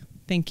both.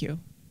 Thank you.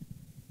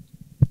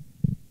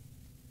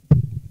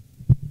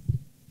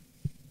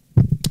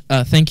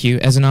 Thank you.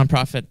 As a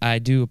nonprofit, I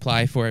do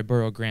apply for a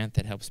borough grant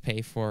that helps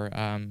pay for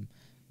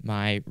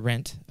my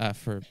rent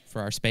for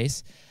our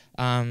space.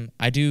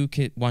 I do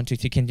want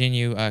to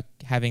continue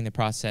having the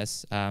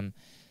process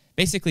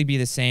basically be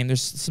the same.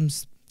 There's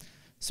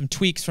some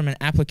tweaks from an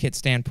applicant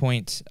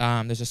standpoint.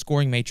 There's a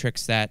scoring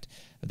matrix that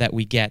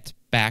we get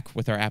back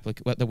with our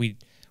that we're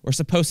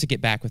supposed to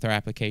get back with our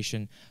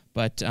application,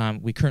 but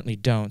we currently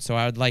don't. So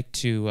I would like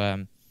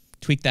to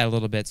tweak that a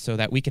little bit so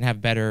that we can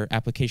have better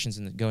applications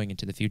going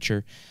into the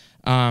future.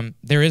 I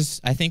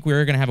think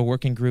we're going to have a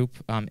working group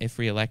if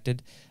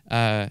reelected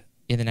in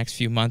the next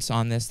few months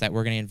on this, that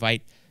we're going to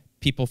invite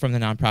people from the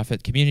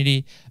nonprofit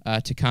community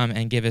to come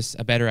and give us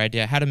a better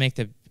idea how to make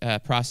the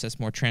process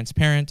more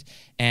transparent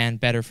and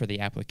better for the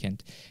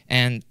applicant.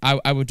 And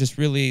I would just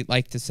really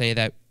like to say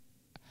that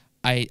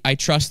I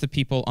trust the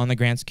people on the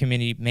grants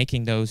committee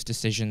making those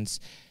decisions.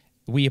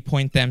 We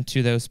appoint them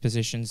to those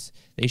positions.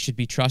 They should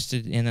be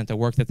trusted in the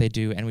work that they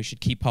do, and we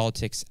should keep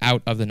politics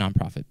out of the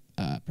nonprofit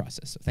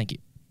process. So thank you.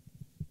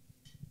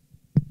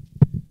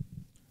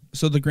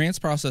 So the grants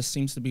process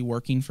seems to be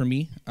working for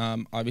me.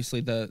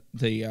 Obviously,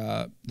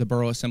 the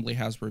Borough Assembly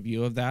has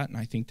review of that, and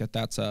I think that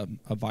that's a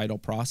vital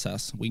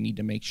process. We need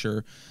to make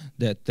sure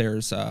that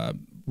there's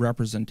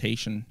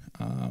representation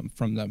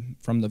from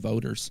the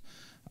voters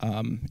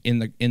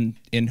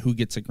in who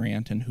gets a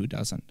grant and who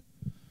doesn't.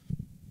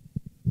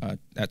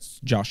 That's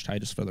Josh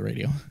Titus for the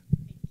radio.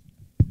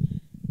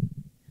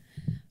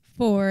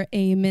 For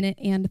a minute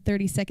and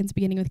 30 seconds,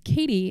 beginning with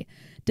Katie.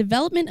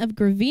 Development of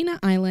Gravina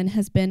Island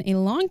has been a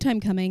long time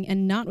coming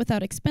and not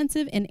without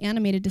expensive and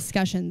animated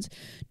discussions.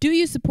 Do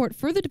you support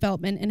further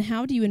development, and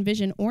how do you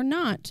envision or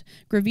not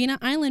Gravina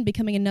Island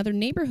becoming another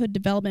neighborhood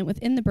development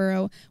within the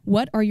borough?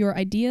 What are your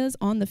ideas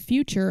on the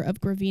future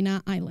of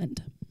Gravina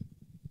Island?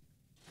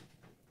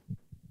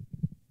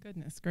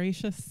 Goodness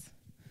gracious.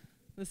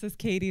 This is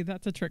Katie.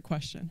 That's a trick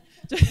question.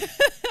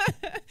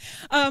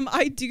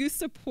 I do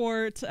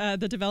support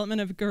the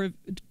development of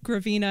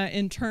Gravina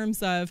in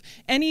terms of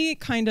any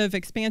kind of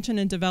expansion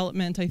and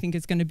development. I think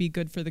is going to be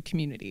good for the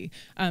community.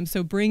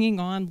 So bringing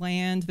on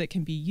land that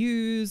can be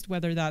used,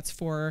 whether that's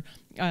for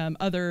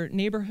other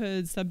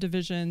neighborhoods,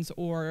 subdivisions,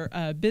 or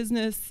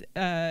business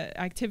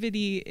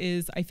activity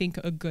is, I think,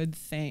 a good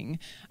thing.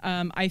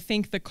 I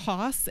think the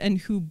costs and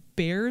who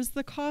bears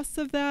the costs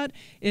of that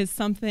is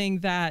something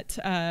that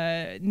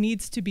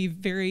needs to be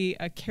very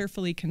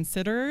carefully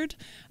considered.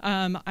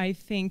 I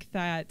think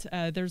that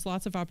there's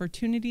lots of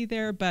opportunity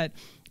there, but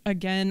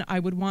again, I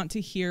would want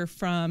to hear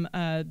from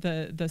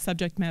the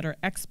subject matter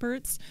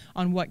experts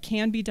on what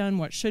can be done,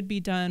 what should be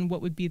done,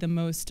 what would be the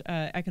most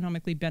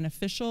economically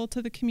beneficial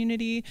to the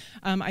community.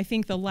 I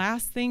think the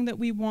last thing that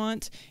we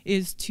want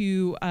is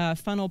to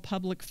funnel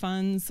public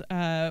funds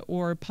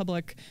or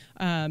public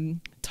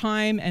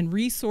time and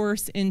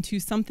resource into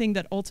something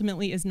that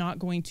ultimately is not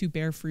going to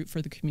bear fruit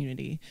for the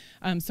community.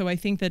 So I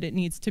think that it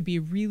needs to be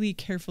really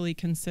carefully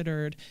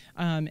considered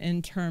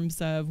in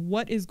terms of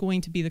what is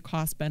going to be the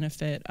cost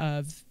benefit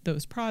of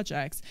those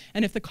projects.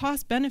 And if the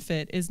cost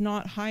benefit is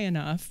not high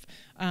enough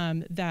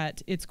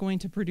that it's going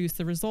to produce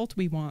the result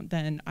we want,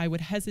 then I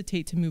would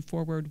hesitate to move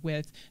forward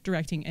with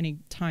directing any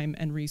time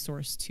and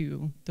resource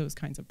to those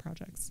kinds of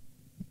projects.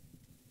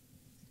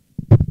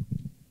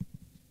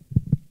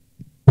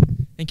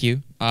 Thank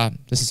you.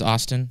 This is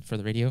Austin for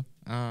the radio.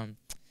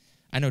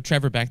 I know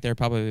Trevor back there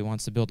probably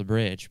wants to build a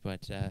bridge,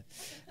 but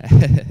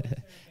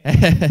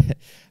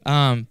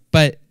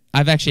but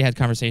I've actually had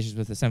conversations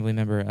with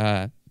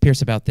Assemblymember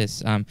Pierce about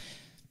this.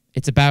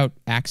 It's about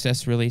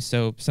access, really.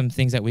 So some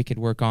things that we could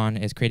work on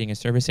is creating a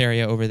service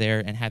area over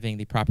there and having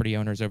the property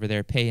owners over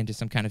there pay into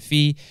some kind of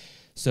fee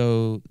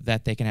so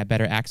that they can have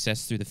better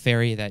access through the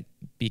ferry. That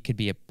could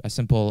be a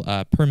simple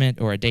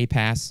permit or a day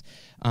pass.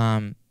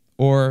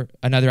 Or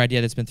another idea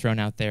that's been thrown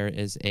out there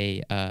is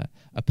a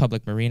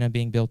public marina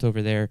being built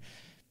over there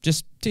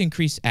just to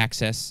increase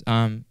access.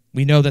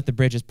 We know that the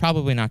bridge is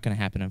probably not going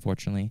to happen,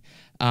 unfortunately,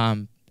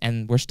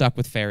 and we're stuck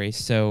with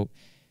ferries.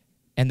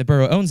 And the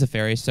borough owns the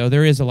ferry, so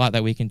there is a lot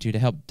that we can do to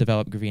help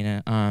develop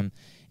Gravina.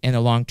 In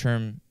the long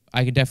term,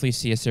 I could definitely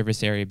see a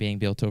service area being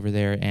built over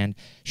there and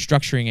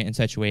structuring it in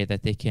such a way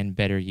that they can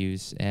better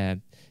use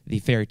the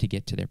ferry to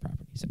get to their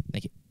property. So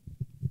thank you.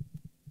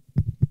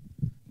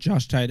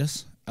 Josh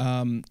Titus.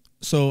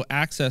 So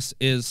access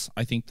is,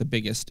 I think, the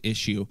biggest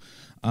issue,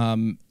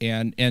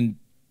 and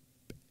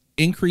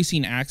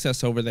increasing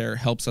access over there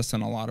helps us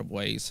in a lot of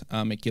ways.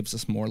 It gives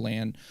us more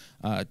land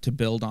to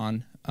build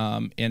on,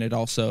 and it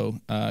also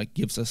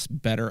gives us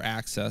better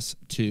access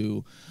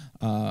to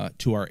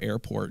our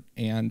airport,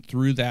 and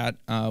through that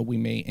we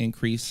may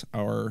increase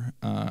our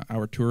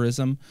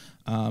tourism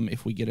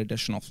if we get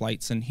additional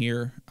flights in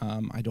here.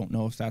 I don't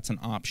know if that's an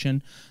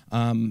option,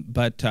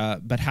 but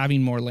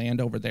having more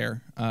land over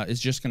there is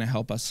just going to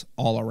help us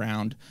all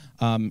around,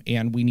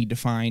 and we need to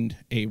find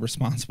a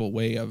responsible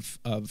way of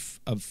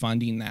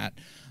funding that.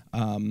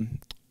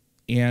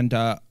 And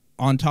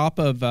on top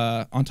of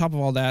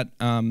all that,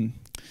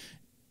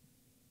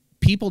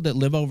 people that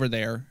live over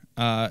there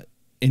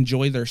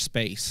enjoy their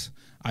space.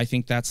 I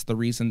think that's the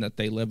reason that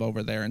they live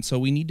over there. And so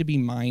we need to be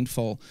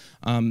mindful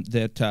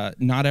that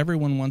not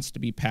everyone wants to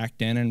be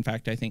packed in. In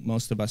fact, I think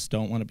most of us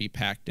don't want to be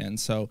packed in.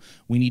 So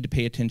we need to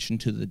pay attention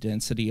to the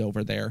density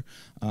over there.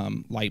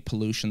 Light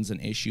pollution's an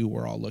issue.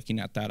 We're all looking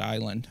at that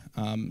island.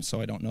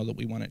 So I don't know that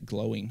we want it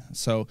glowing.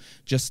 So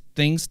just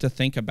things to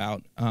think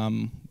about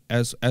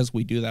as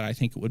we do that. I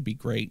think it would be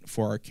great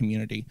for our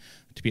community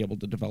to be able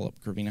to develop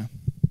Gravina.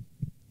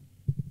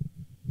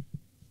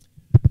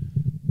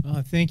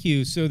 Thank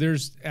you. So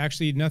there's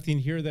actually nothing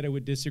here that I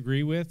would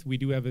disagree with. We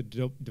do have a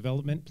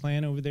development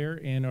plan over there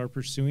and are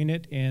pursuing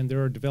it. And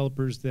there are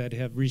developers that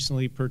have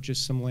recently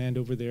purchased some land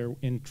over there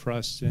in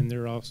trusts, and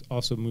they're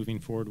also moving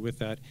forward with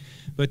that.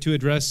 But to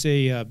address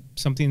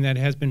something that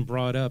has been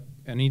brought up,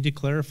 I need to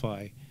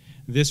clarify.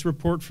 This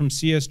report from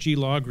CSG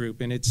Law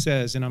Group, and it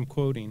says, and I'm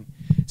quoting,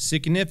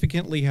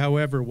 "Significantly,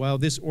 however, while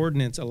this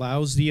ordinance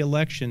allows the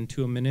election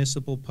to a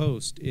municipal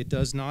post, it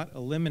does not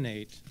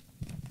eliminate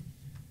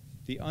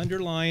the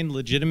underlying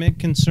legitimate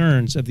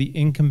concerns of the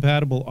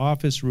incompatible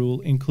office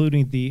rule,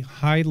 including the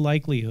high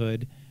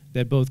likelihood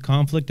that both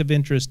conflict of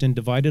interest and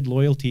divided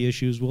loyalty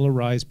issues will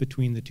arise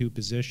between the two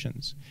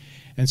positions."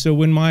 And so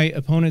when my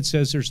opponent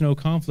says there's no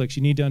conflicts,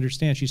 you need to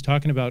understand she's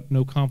talking about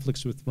no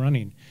conflicts with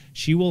running.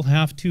 She will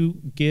have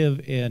to give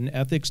an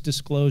ethics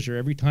disclosure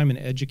every time an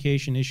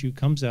education issue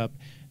comes up,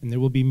 and there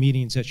will be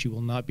meetings that she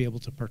will not be able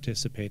to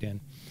participate in.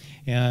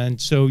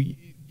 And so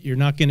you're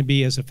not going to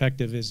be as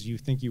effective as you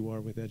think you are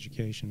with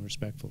education,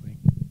 respectfully.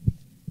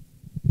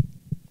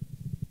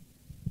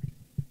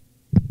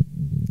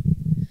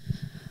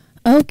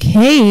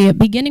 Okay,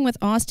 beginning with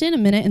Austin,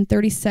 1 minute and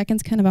 30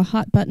 seconds, kind of a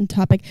hot button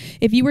topic.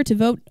 If you were to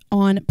vote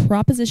on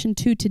Proposition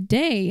 2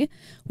 today,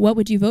 what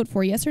would you vote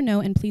for, yes or no?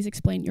 And please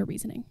explain your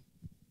reasoning.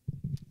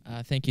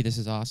 Thank you. This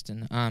is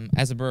Austin.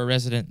 As a borough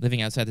resident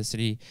living outside the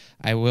city,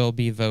 I will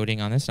be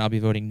voting on this, and I'll be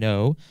voting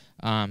no.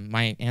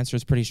 My answer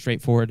is pretty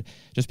straightforward.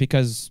 Just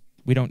because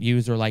we don't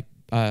use or like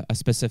a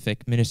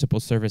specific municipal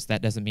service,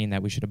 that doesn't mean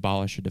that we should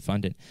abolish or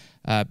defund it.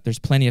 There's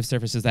plenty of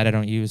services that I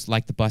don't use,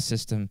 like the bus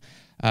system,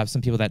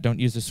 some people that don't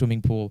use the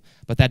swimming pool,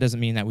 but that doesn't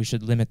mean that we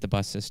should limit the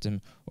bus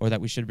system or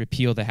that we should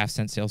repeal the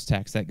half-cent sales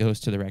tax that goes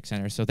to the rec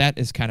center. So that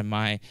is kind of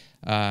my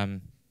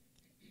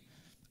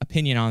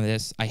opinion on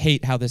this. I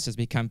hate how this has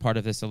become part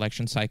of this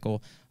election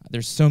cycle.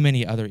 There's so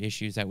many other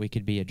issues that we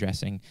could be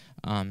addressing,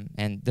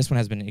 and this one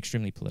has been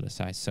extremely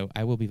politicized, so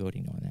I will be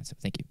voting no on that, so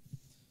thank you.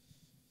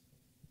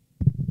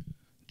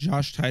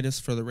 Josh Titus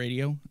for the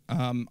radio.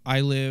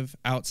 I live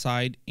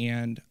outside,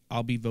 and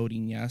I'll be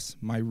voting yes.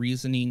 My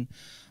reasoning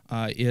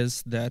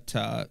is that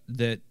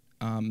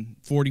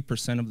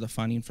 40% of the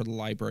funding for the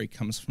library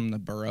comes from the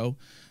borough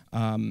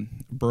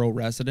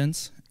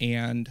residents,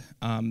 and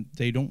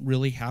they don't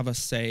really have a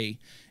say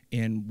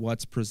in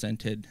what's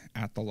presented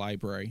at the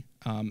library.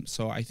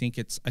 So I think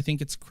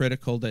it's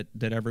critical that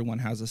everyone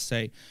has a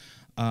say.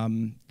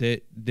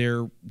 That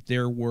there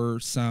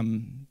was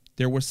some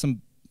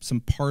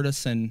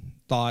partisan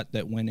thought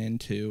that went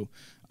into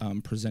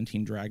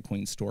presenting Drag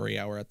Queen Story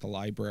Hour at the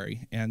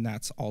library, and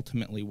that's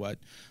ultimately what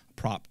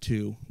Prop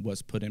 2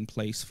 was put in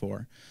place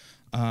for.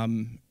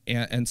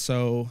 And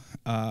so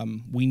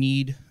we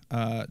need,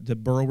 the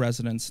borough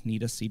residents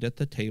need a seat at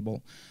the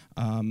table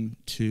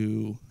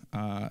to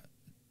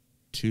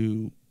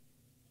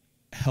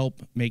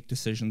help make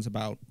decisions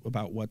about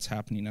what's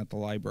happening at the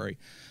library.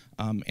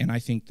 And I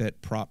think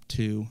that Prop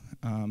 2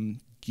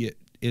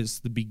 is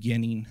the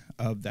beginning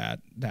of that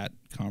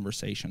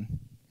conversation.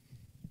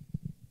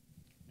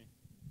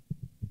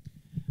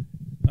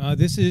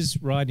 This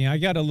is Rodney. I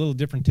got a little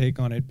different take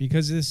on it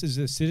because this is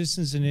a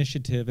citizens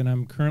initiative and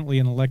I'm currently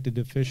an elected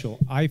official.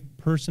 I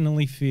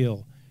personally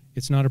feel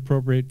it's not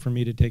appropriate for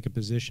me to take a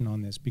position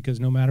on this because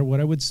no matter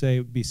what I would say, it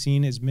would be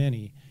seen as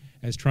many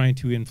as trying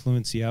to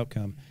influence the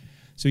outcome.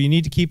 So you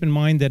need to keep in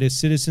mind that a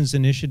citizens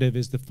initiative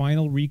is the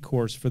final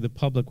recourse for the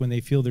public when they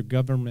feel their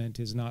government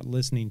is not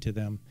listening to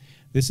them.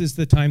 This is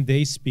the time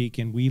they speak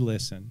and we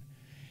listen.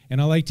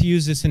 And I like to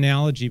use this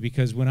analogy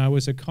because when I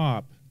was a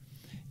cop,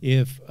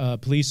 if a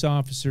police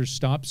officer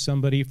stopped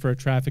somebody for a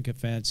traffic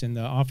offense and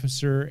the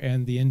officer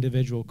and the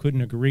individual couldn't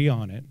agree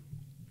on it,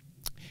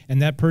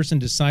 and that person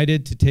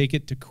decided to take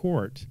it to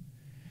court,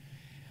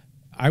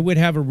 I would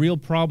have a real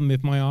problem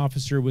if my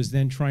officer was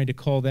then trying to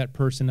call that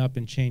person up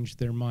and change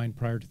their mind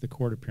prior to the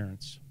court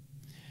appearance.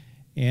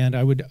 And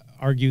I would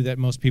argue that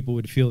most people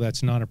would feel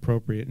that's not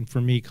appropriate. And for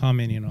me,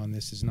 commenting on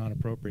this is not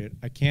appropriate.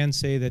 I can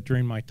say that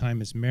during my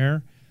time as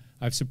mayor,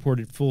 I've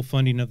supported full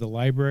funding of the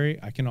library.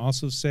 I can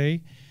also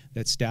say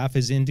that staff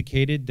has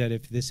indicated that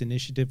if this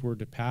initiative were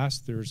to pass,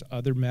 there's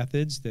other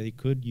methods they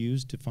could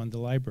use to fund the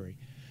library.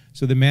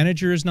 So the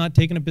manager has not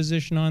taken a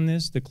position on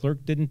this, the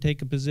clerk didn't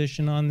take a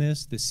position on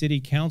this, the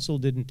city council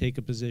didn't take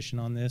a position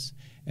on this,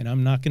 and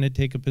I'm not going to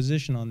take a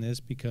position on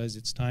this because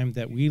it's time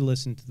that we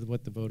listen to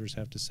what the voters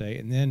have to say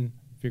and then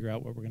figure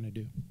out what we're going to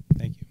do.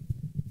 Thank you.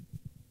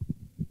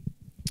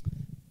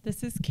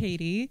 This is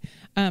Katie.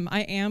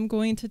 I am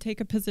going to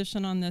take a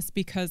position on this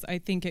because I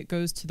think it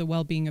goes to the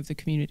well-being of the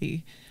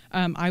community.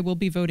 I will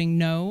be voting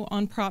no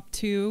on Prop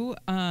 2,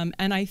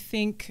 and I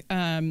think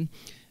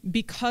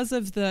because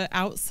of the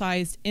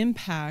outsized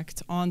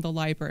impact on the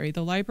library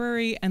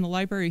and the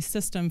library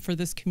system for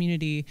this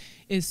community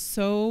is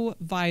so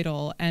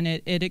vital, and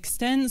it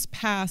extends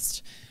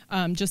past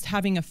just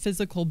having a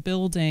physical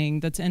building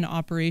that's in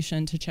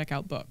operation to check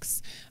out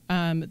books.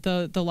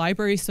 The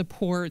library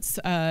supports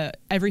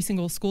every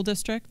single school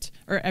district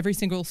or every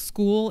single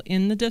school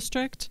in the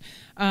district,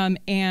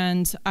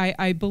 and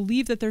I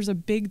believe that there's a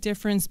big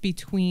difference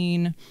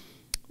between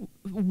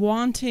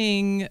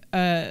wanting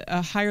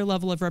a higher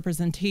level of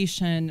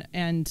representation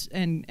and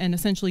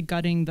essentially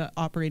gutting the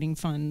operating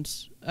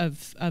fund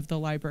of the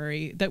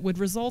library that would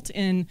result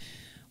in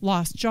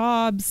lost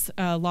jobs,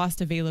 lost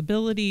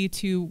availability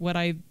to what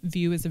I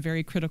view as a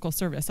very critical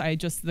service.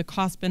 The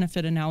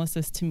cost-benefit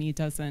analysis to me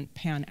doesn't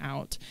pan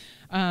out.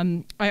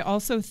 I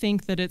also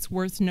think that it's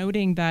worth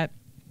noting that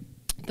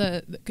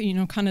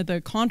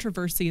the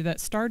controversy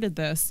that started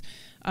this,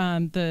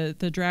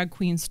 the Drag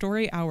Queen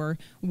Story Hour,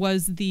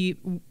 was the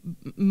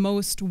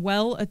most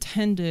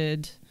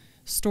well-attended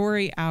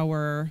story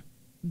hour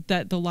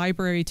that the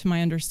library, to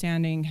my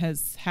understanding,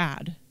 has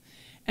had.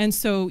 And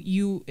so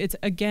you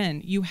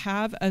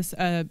have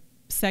a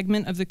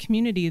segment of the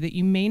community that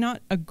you may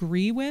not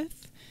agree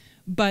with,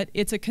 but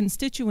it's a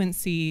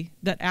constituency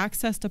that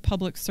accessed a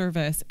public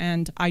service,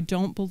 and I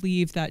don't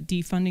believe that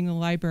defunding the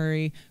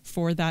library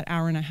for that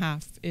hour and a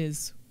half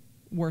is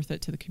worth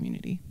it to the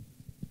community.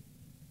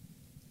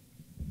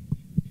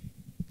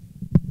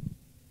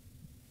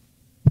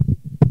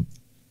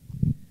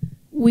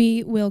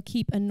 We will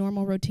keep a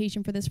normal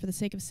rotation for this for the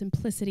sake of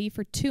simplicity.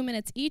 For 2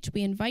 minutes each,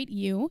 we invite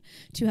you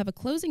to have a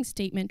closing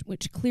statement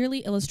which clearly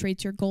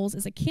illustrates your goals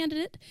as a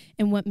candidate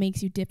and what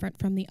makes you different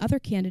from the other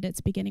candidates,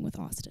 beginning with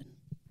Austin.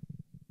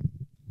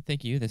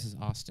 Thank you. This is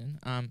Austin.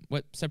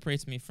 What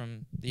separates me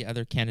from the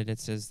other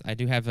candidates is I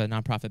do have a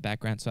nonprofit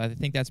background, so I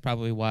think that's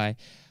probably why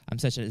I'm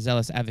such a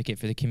zealous advocate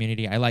for the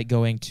community. I like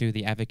going to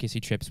the advocacy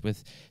trips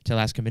to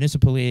Alaska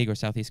Municipal League or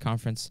Southeast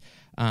Conference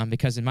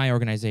because in my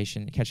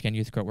organization, Ketchikan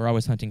Youth Court, we're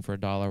always hunting for a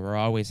dollar. We're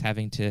always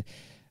having to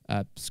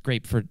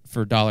scrape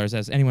for dollars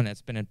as anyone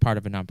that's been a part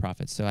of a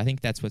nonprofit. So I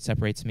think that's what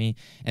separates me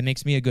and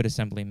makes me a good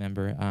assembly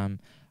member.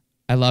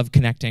 I love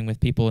connecting with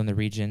people in the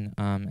region,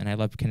 and I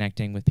love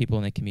connecting with people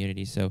in the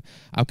community. So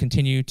I'll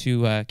continue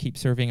to keep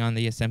serving on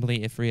the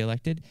assembly if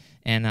reelected,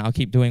 and I'll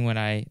keep doing what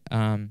I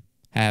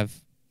have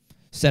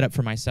set up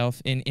for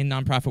myself. In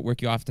nonprofit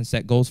work, you often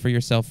set goals for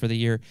yourself for the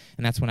year,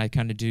 and that's what I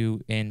kind of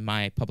do in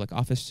my public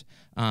office,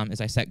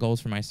 is I set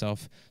goals for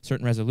myself,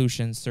 certain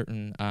resolutions,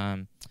 certain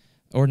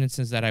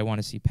ordinances that I want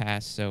to see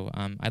passed. So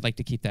I'd like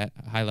to keep that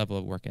high level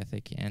of work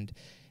ethic,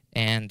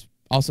 and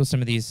also some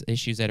of these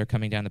issues that are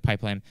coming down the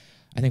pipeline.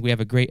 I think we have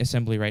a great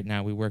assembly right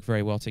now. We work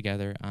very well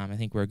together. I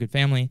think we're a good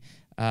family,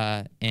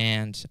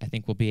 and I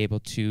think we'll be able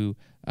to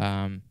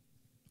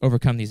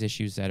overcome these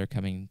issues that are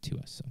coming to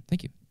us. So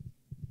thank you.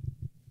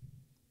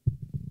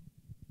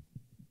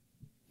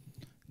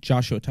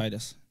 Joshua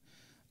Titus.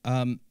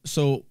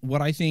 So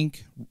what I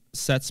think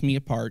sets me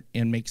apart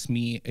and makes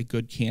me a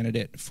good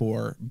candidate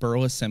for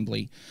Borough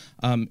Assembly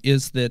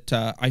is that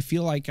I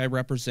feel like I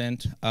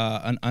represent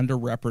an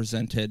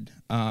underrepresented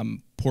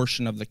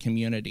portion of the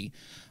community,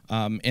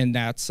 and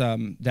that's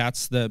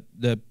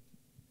the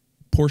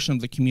portion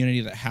of the community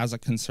that has a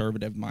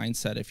conservative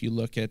mindset. If you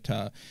look at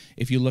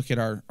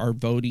our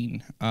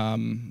voting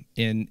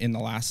in the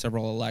last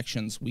several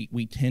elections,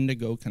 we tend to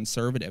go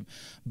conservative,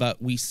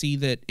 but we see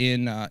that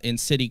in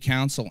city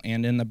council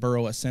and in the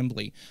borough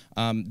assembly,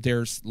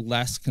 there's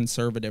less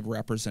conservative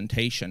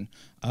representation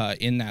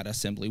in that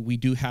assembly. We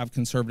do have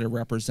conservative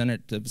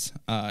representatives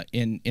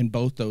in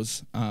both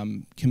those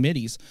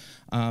committees,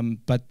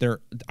 but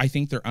I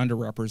think they're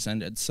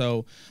underrepresented.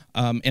 So,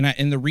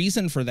 and the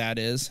reason for that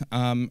is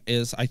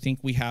I think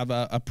we have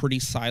a pretty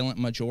silent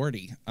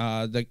majority.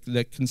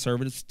 The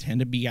conservatives tend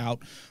to be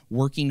out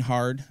working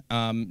hard.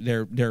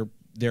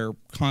 They're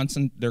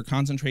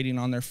concentrating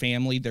on their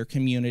family, their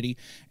community,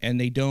 and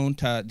they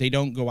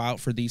don't go out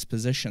for these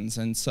positions.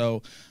 And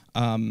so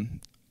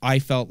I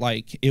felt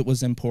like it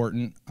was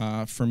important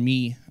for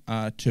me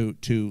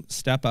to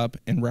step up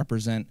and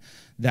represent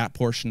that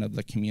portion of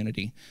the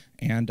community.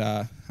 And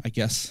I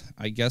guess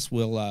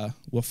we'll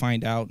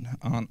find out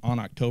on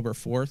October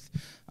 4th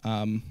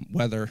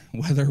whether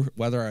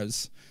I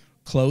was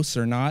close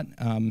or not.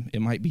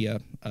 It might be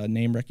a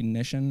name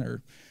recognition,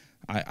 or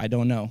I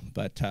don't know,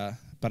 but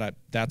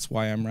that's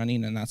why I'm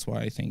running, and that's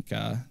why I think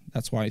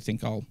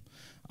I'll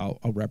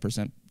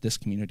represent this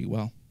community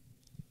well.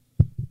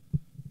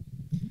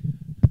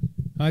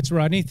 It's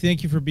Rodney.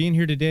 Thank you for being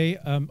here today.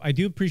 I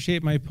do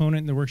appreciate my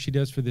opponent and the work she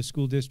does for the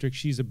school district.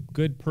 She's a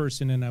good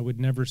person, and I would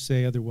never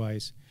say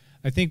otherwise.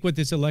 I think what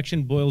this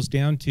election boils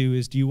down to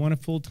is, do you want a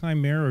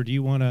full-time mayor, or do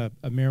you want a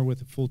mayor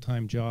with a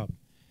full-time job?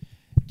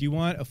 Do you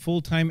want a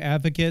full-time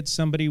advocate,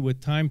 somebody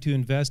with time to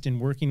invest in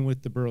working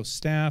with the borough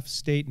staff,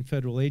 state and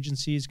federal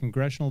agencies,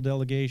 congressional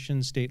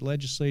delegations, state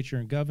legislature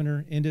and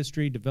governor,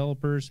 industry,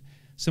 developers,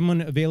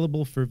 someone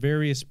available for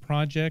various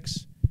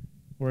projects,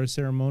 or a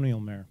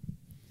ceremonial mayor?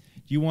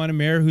 Do you want a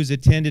mayor who's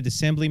attended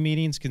assembly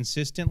meetings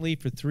consistently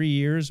for 3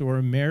 years, or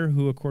a mayor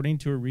who, according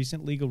to a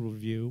recent legal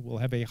review, will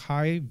have a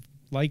high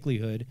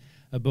likelihood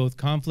of both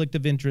conflict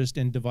of interest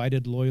and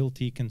divided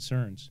loyalty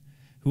concerns,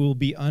 who will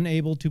be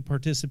unable to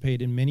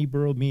participate in many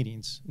borough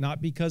meetings, not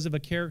because of a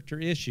character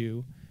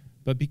issue,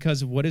 but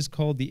because of what is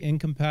called the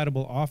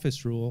incompatible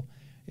office rule?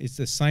 It's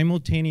the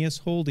simultaneous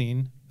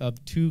holding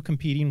of two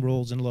competing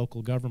roles in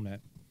local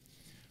government.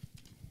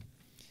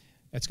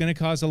 That's going to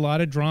cause a lot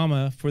of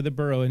drama for the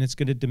borough, and it's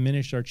going to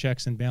diminish our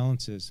checks and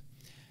balances.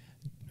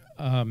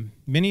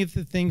 Many of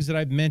the things that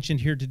I've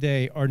mentioned here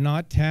today are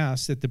not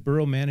tasks that the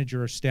borough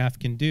manager or staff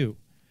can do.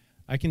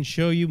 I can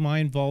show you my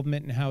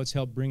involvement and how it's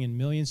helped bring in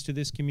millions to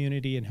this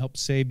community and help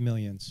save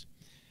millions.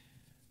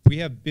 We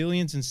have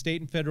billions in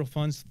state and federal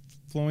funds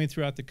flowing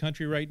throughout the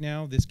country right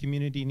now. This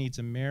community needs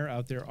a mayor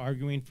out there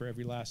arguing for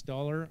every last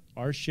dollar,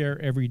 our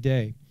share every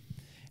day.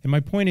 And my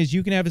point is,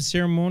 you can have a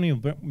ceremonial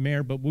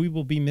mayor, but we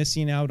will be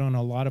missing out on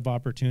a lot of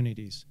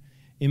opportunities.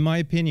 In my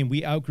opinion,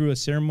 we outgrew a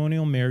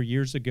ceremonial mayor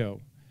years ago,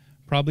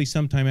 probably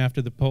sometime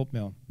after the pulp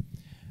mill.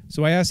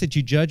 So I ask that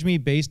you judge me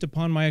based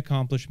upon my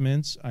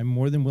accomplishments. I'm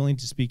more than willing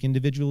to speak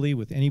individually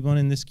with anyone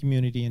in this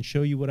community and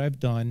show you what I've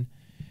done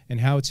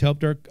and how it's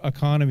helped our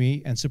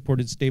economy and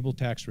supported stable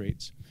tax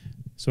rates.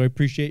 So I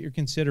appreciate your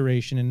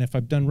consideration, and if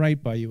I've done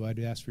right by you, I'd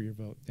ask for your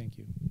vote. Thank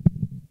you.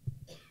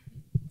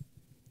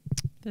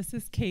 This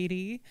is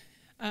Katie.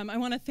 I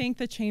want to thank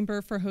the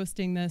Chamber for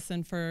hosting this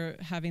and for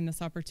having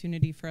this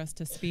opportunity for us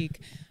to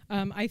speak.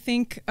 I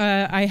think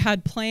I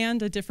had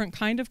planned a different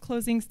kind of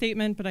closing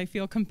statement, but I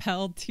feel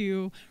compelled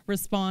to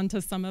respond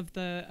to some of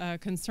the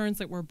concerns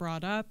that were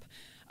brought up.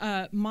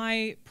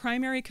 My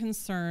primary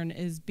concern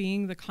is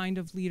being the kind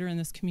of leader in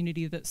this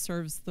community that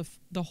serves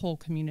the whole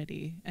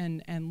community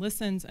and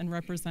listens and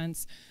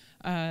represents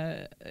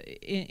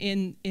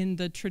in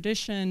the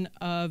tradition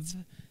of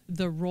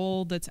the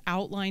role that's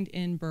outlined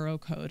in Borough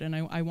Code, and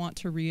I want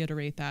to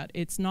reiterate that.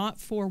 It's not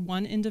for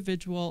one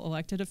individual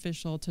elected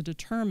official to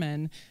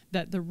determine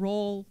that the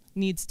role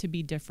needs to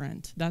be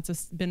different.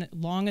 That's been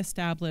long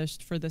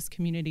established for this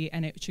community,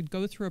 and it should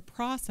go through a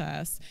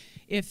process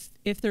if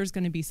there's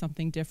going to be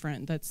something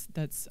different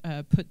that's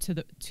put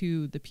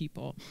to the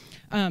people.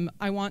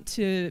 I want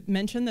to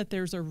mention that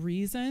there's a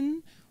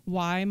reason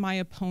why my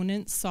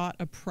opponent sought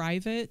a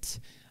private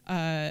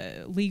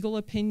legal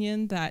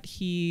opinion that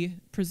he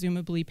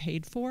presumably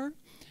paid for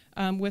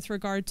with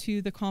regard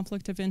to the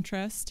conflict of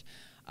interest.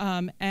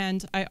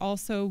 And I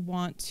also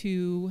want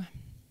to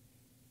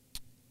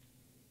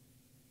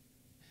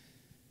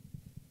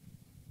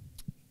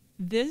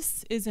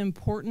this is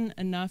important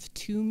enough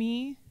to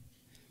me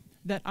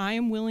that I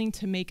am willing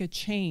to make a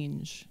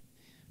change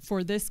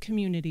for this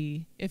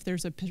community if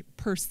there's a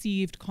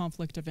perceived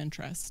conflict of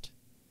interest.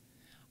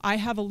 I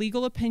have a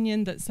legal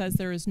opinion that says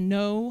there is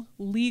no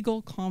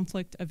legal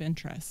conflict of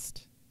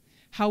interest.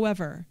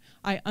 However,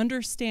 I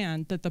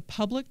understand that the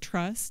public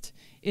trust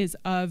is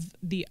of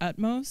the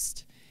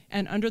utmost,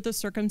 and under the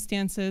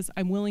circumstances,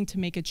 I'm willing to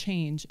make a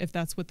change if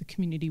that's what the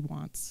community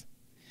wants.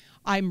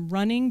 I'm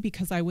running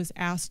because I was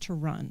asked to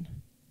run.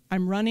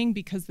 I'm running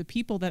because the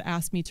people that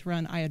asked me to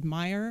run I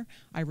admire,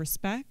 I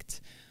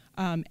respect,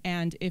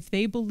 and if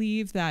they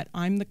believe that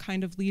I'm the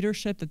kind of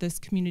leadership that this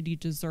community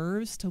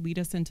deserves to lead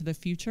us into the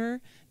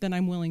future, then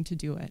I'm willing to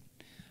do it.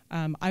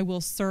 I will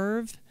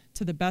serve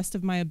to the best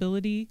of my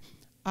ability.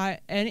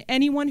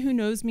 Anyone who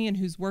knows me and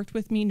who's worked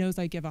with me knows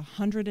I give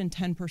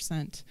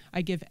 110%.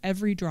 I give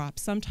every drop,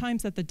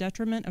 sometimes at the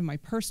detriment of my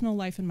personal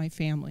life and my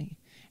family.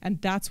 And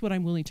that's what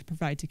I'm willing to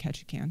provide to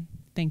Ketchikan.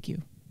 Thank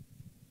you.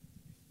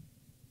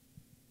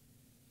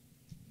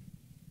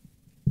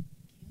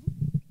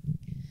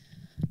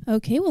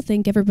 Okay, well,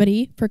 thank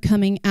everybody for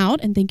coming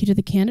out, and thank you to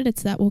the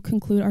candidates. That will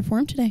conclude our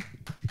forum today.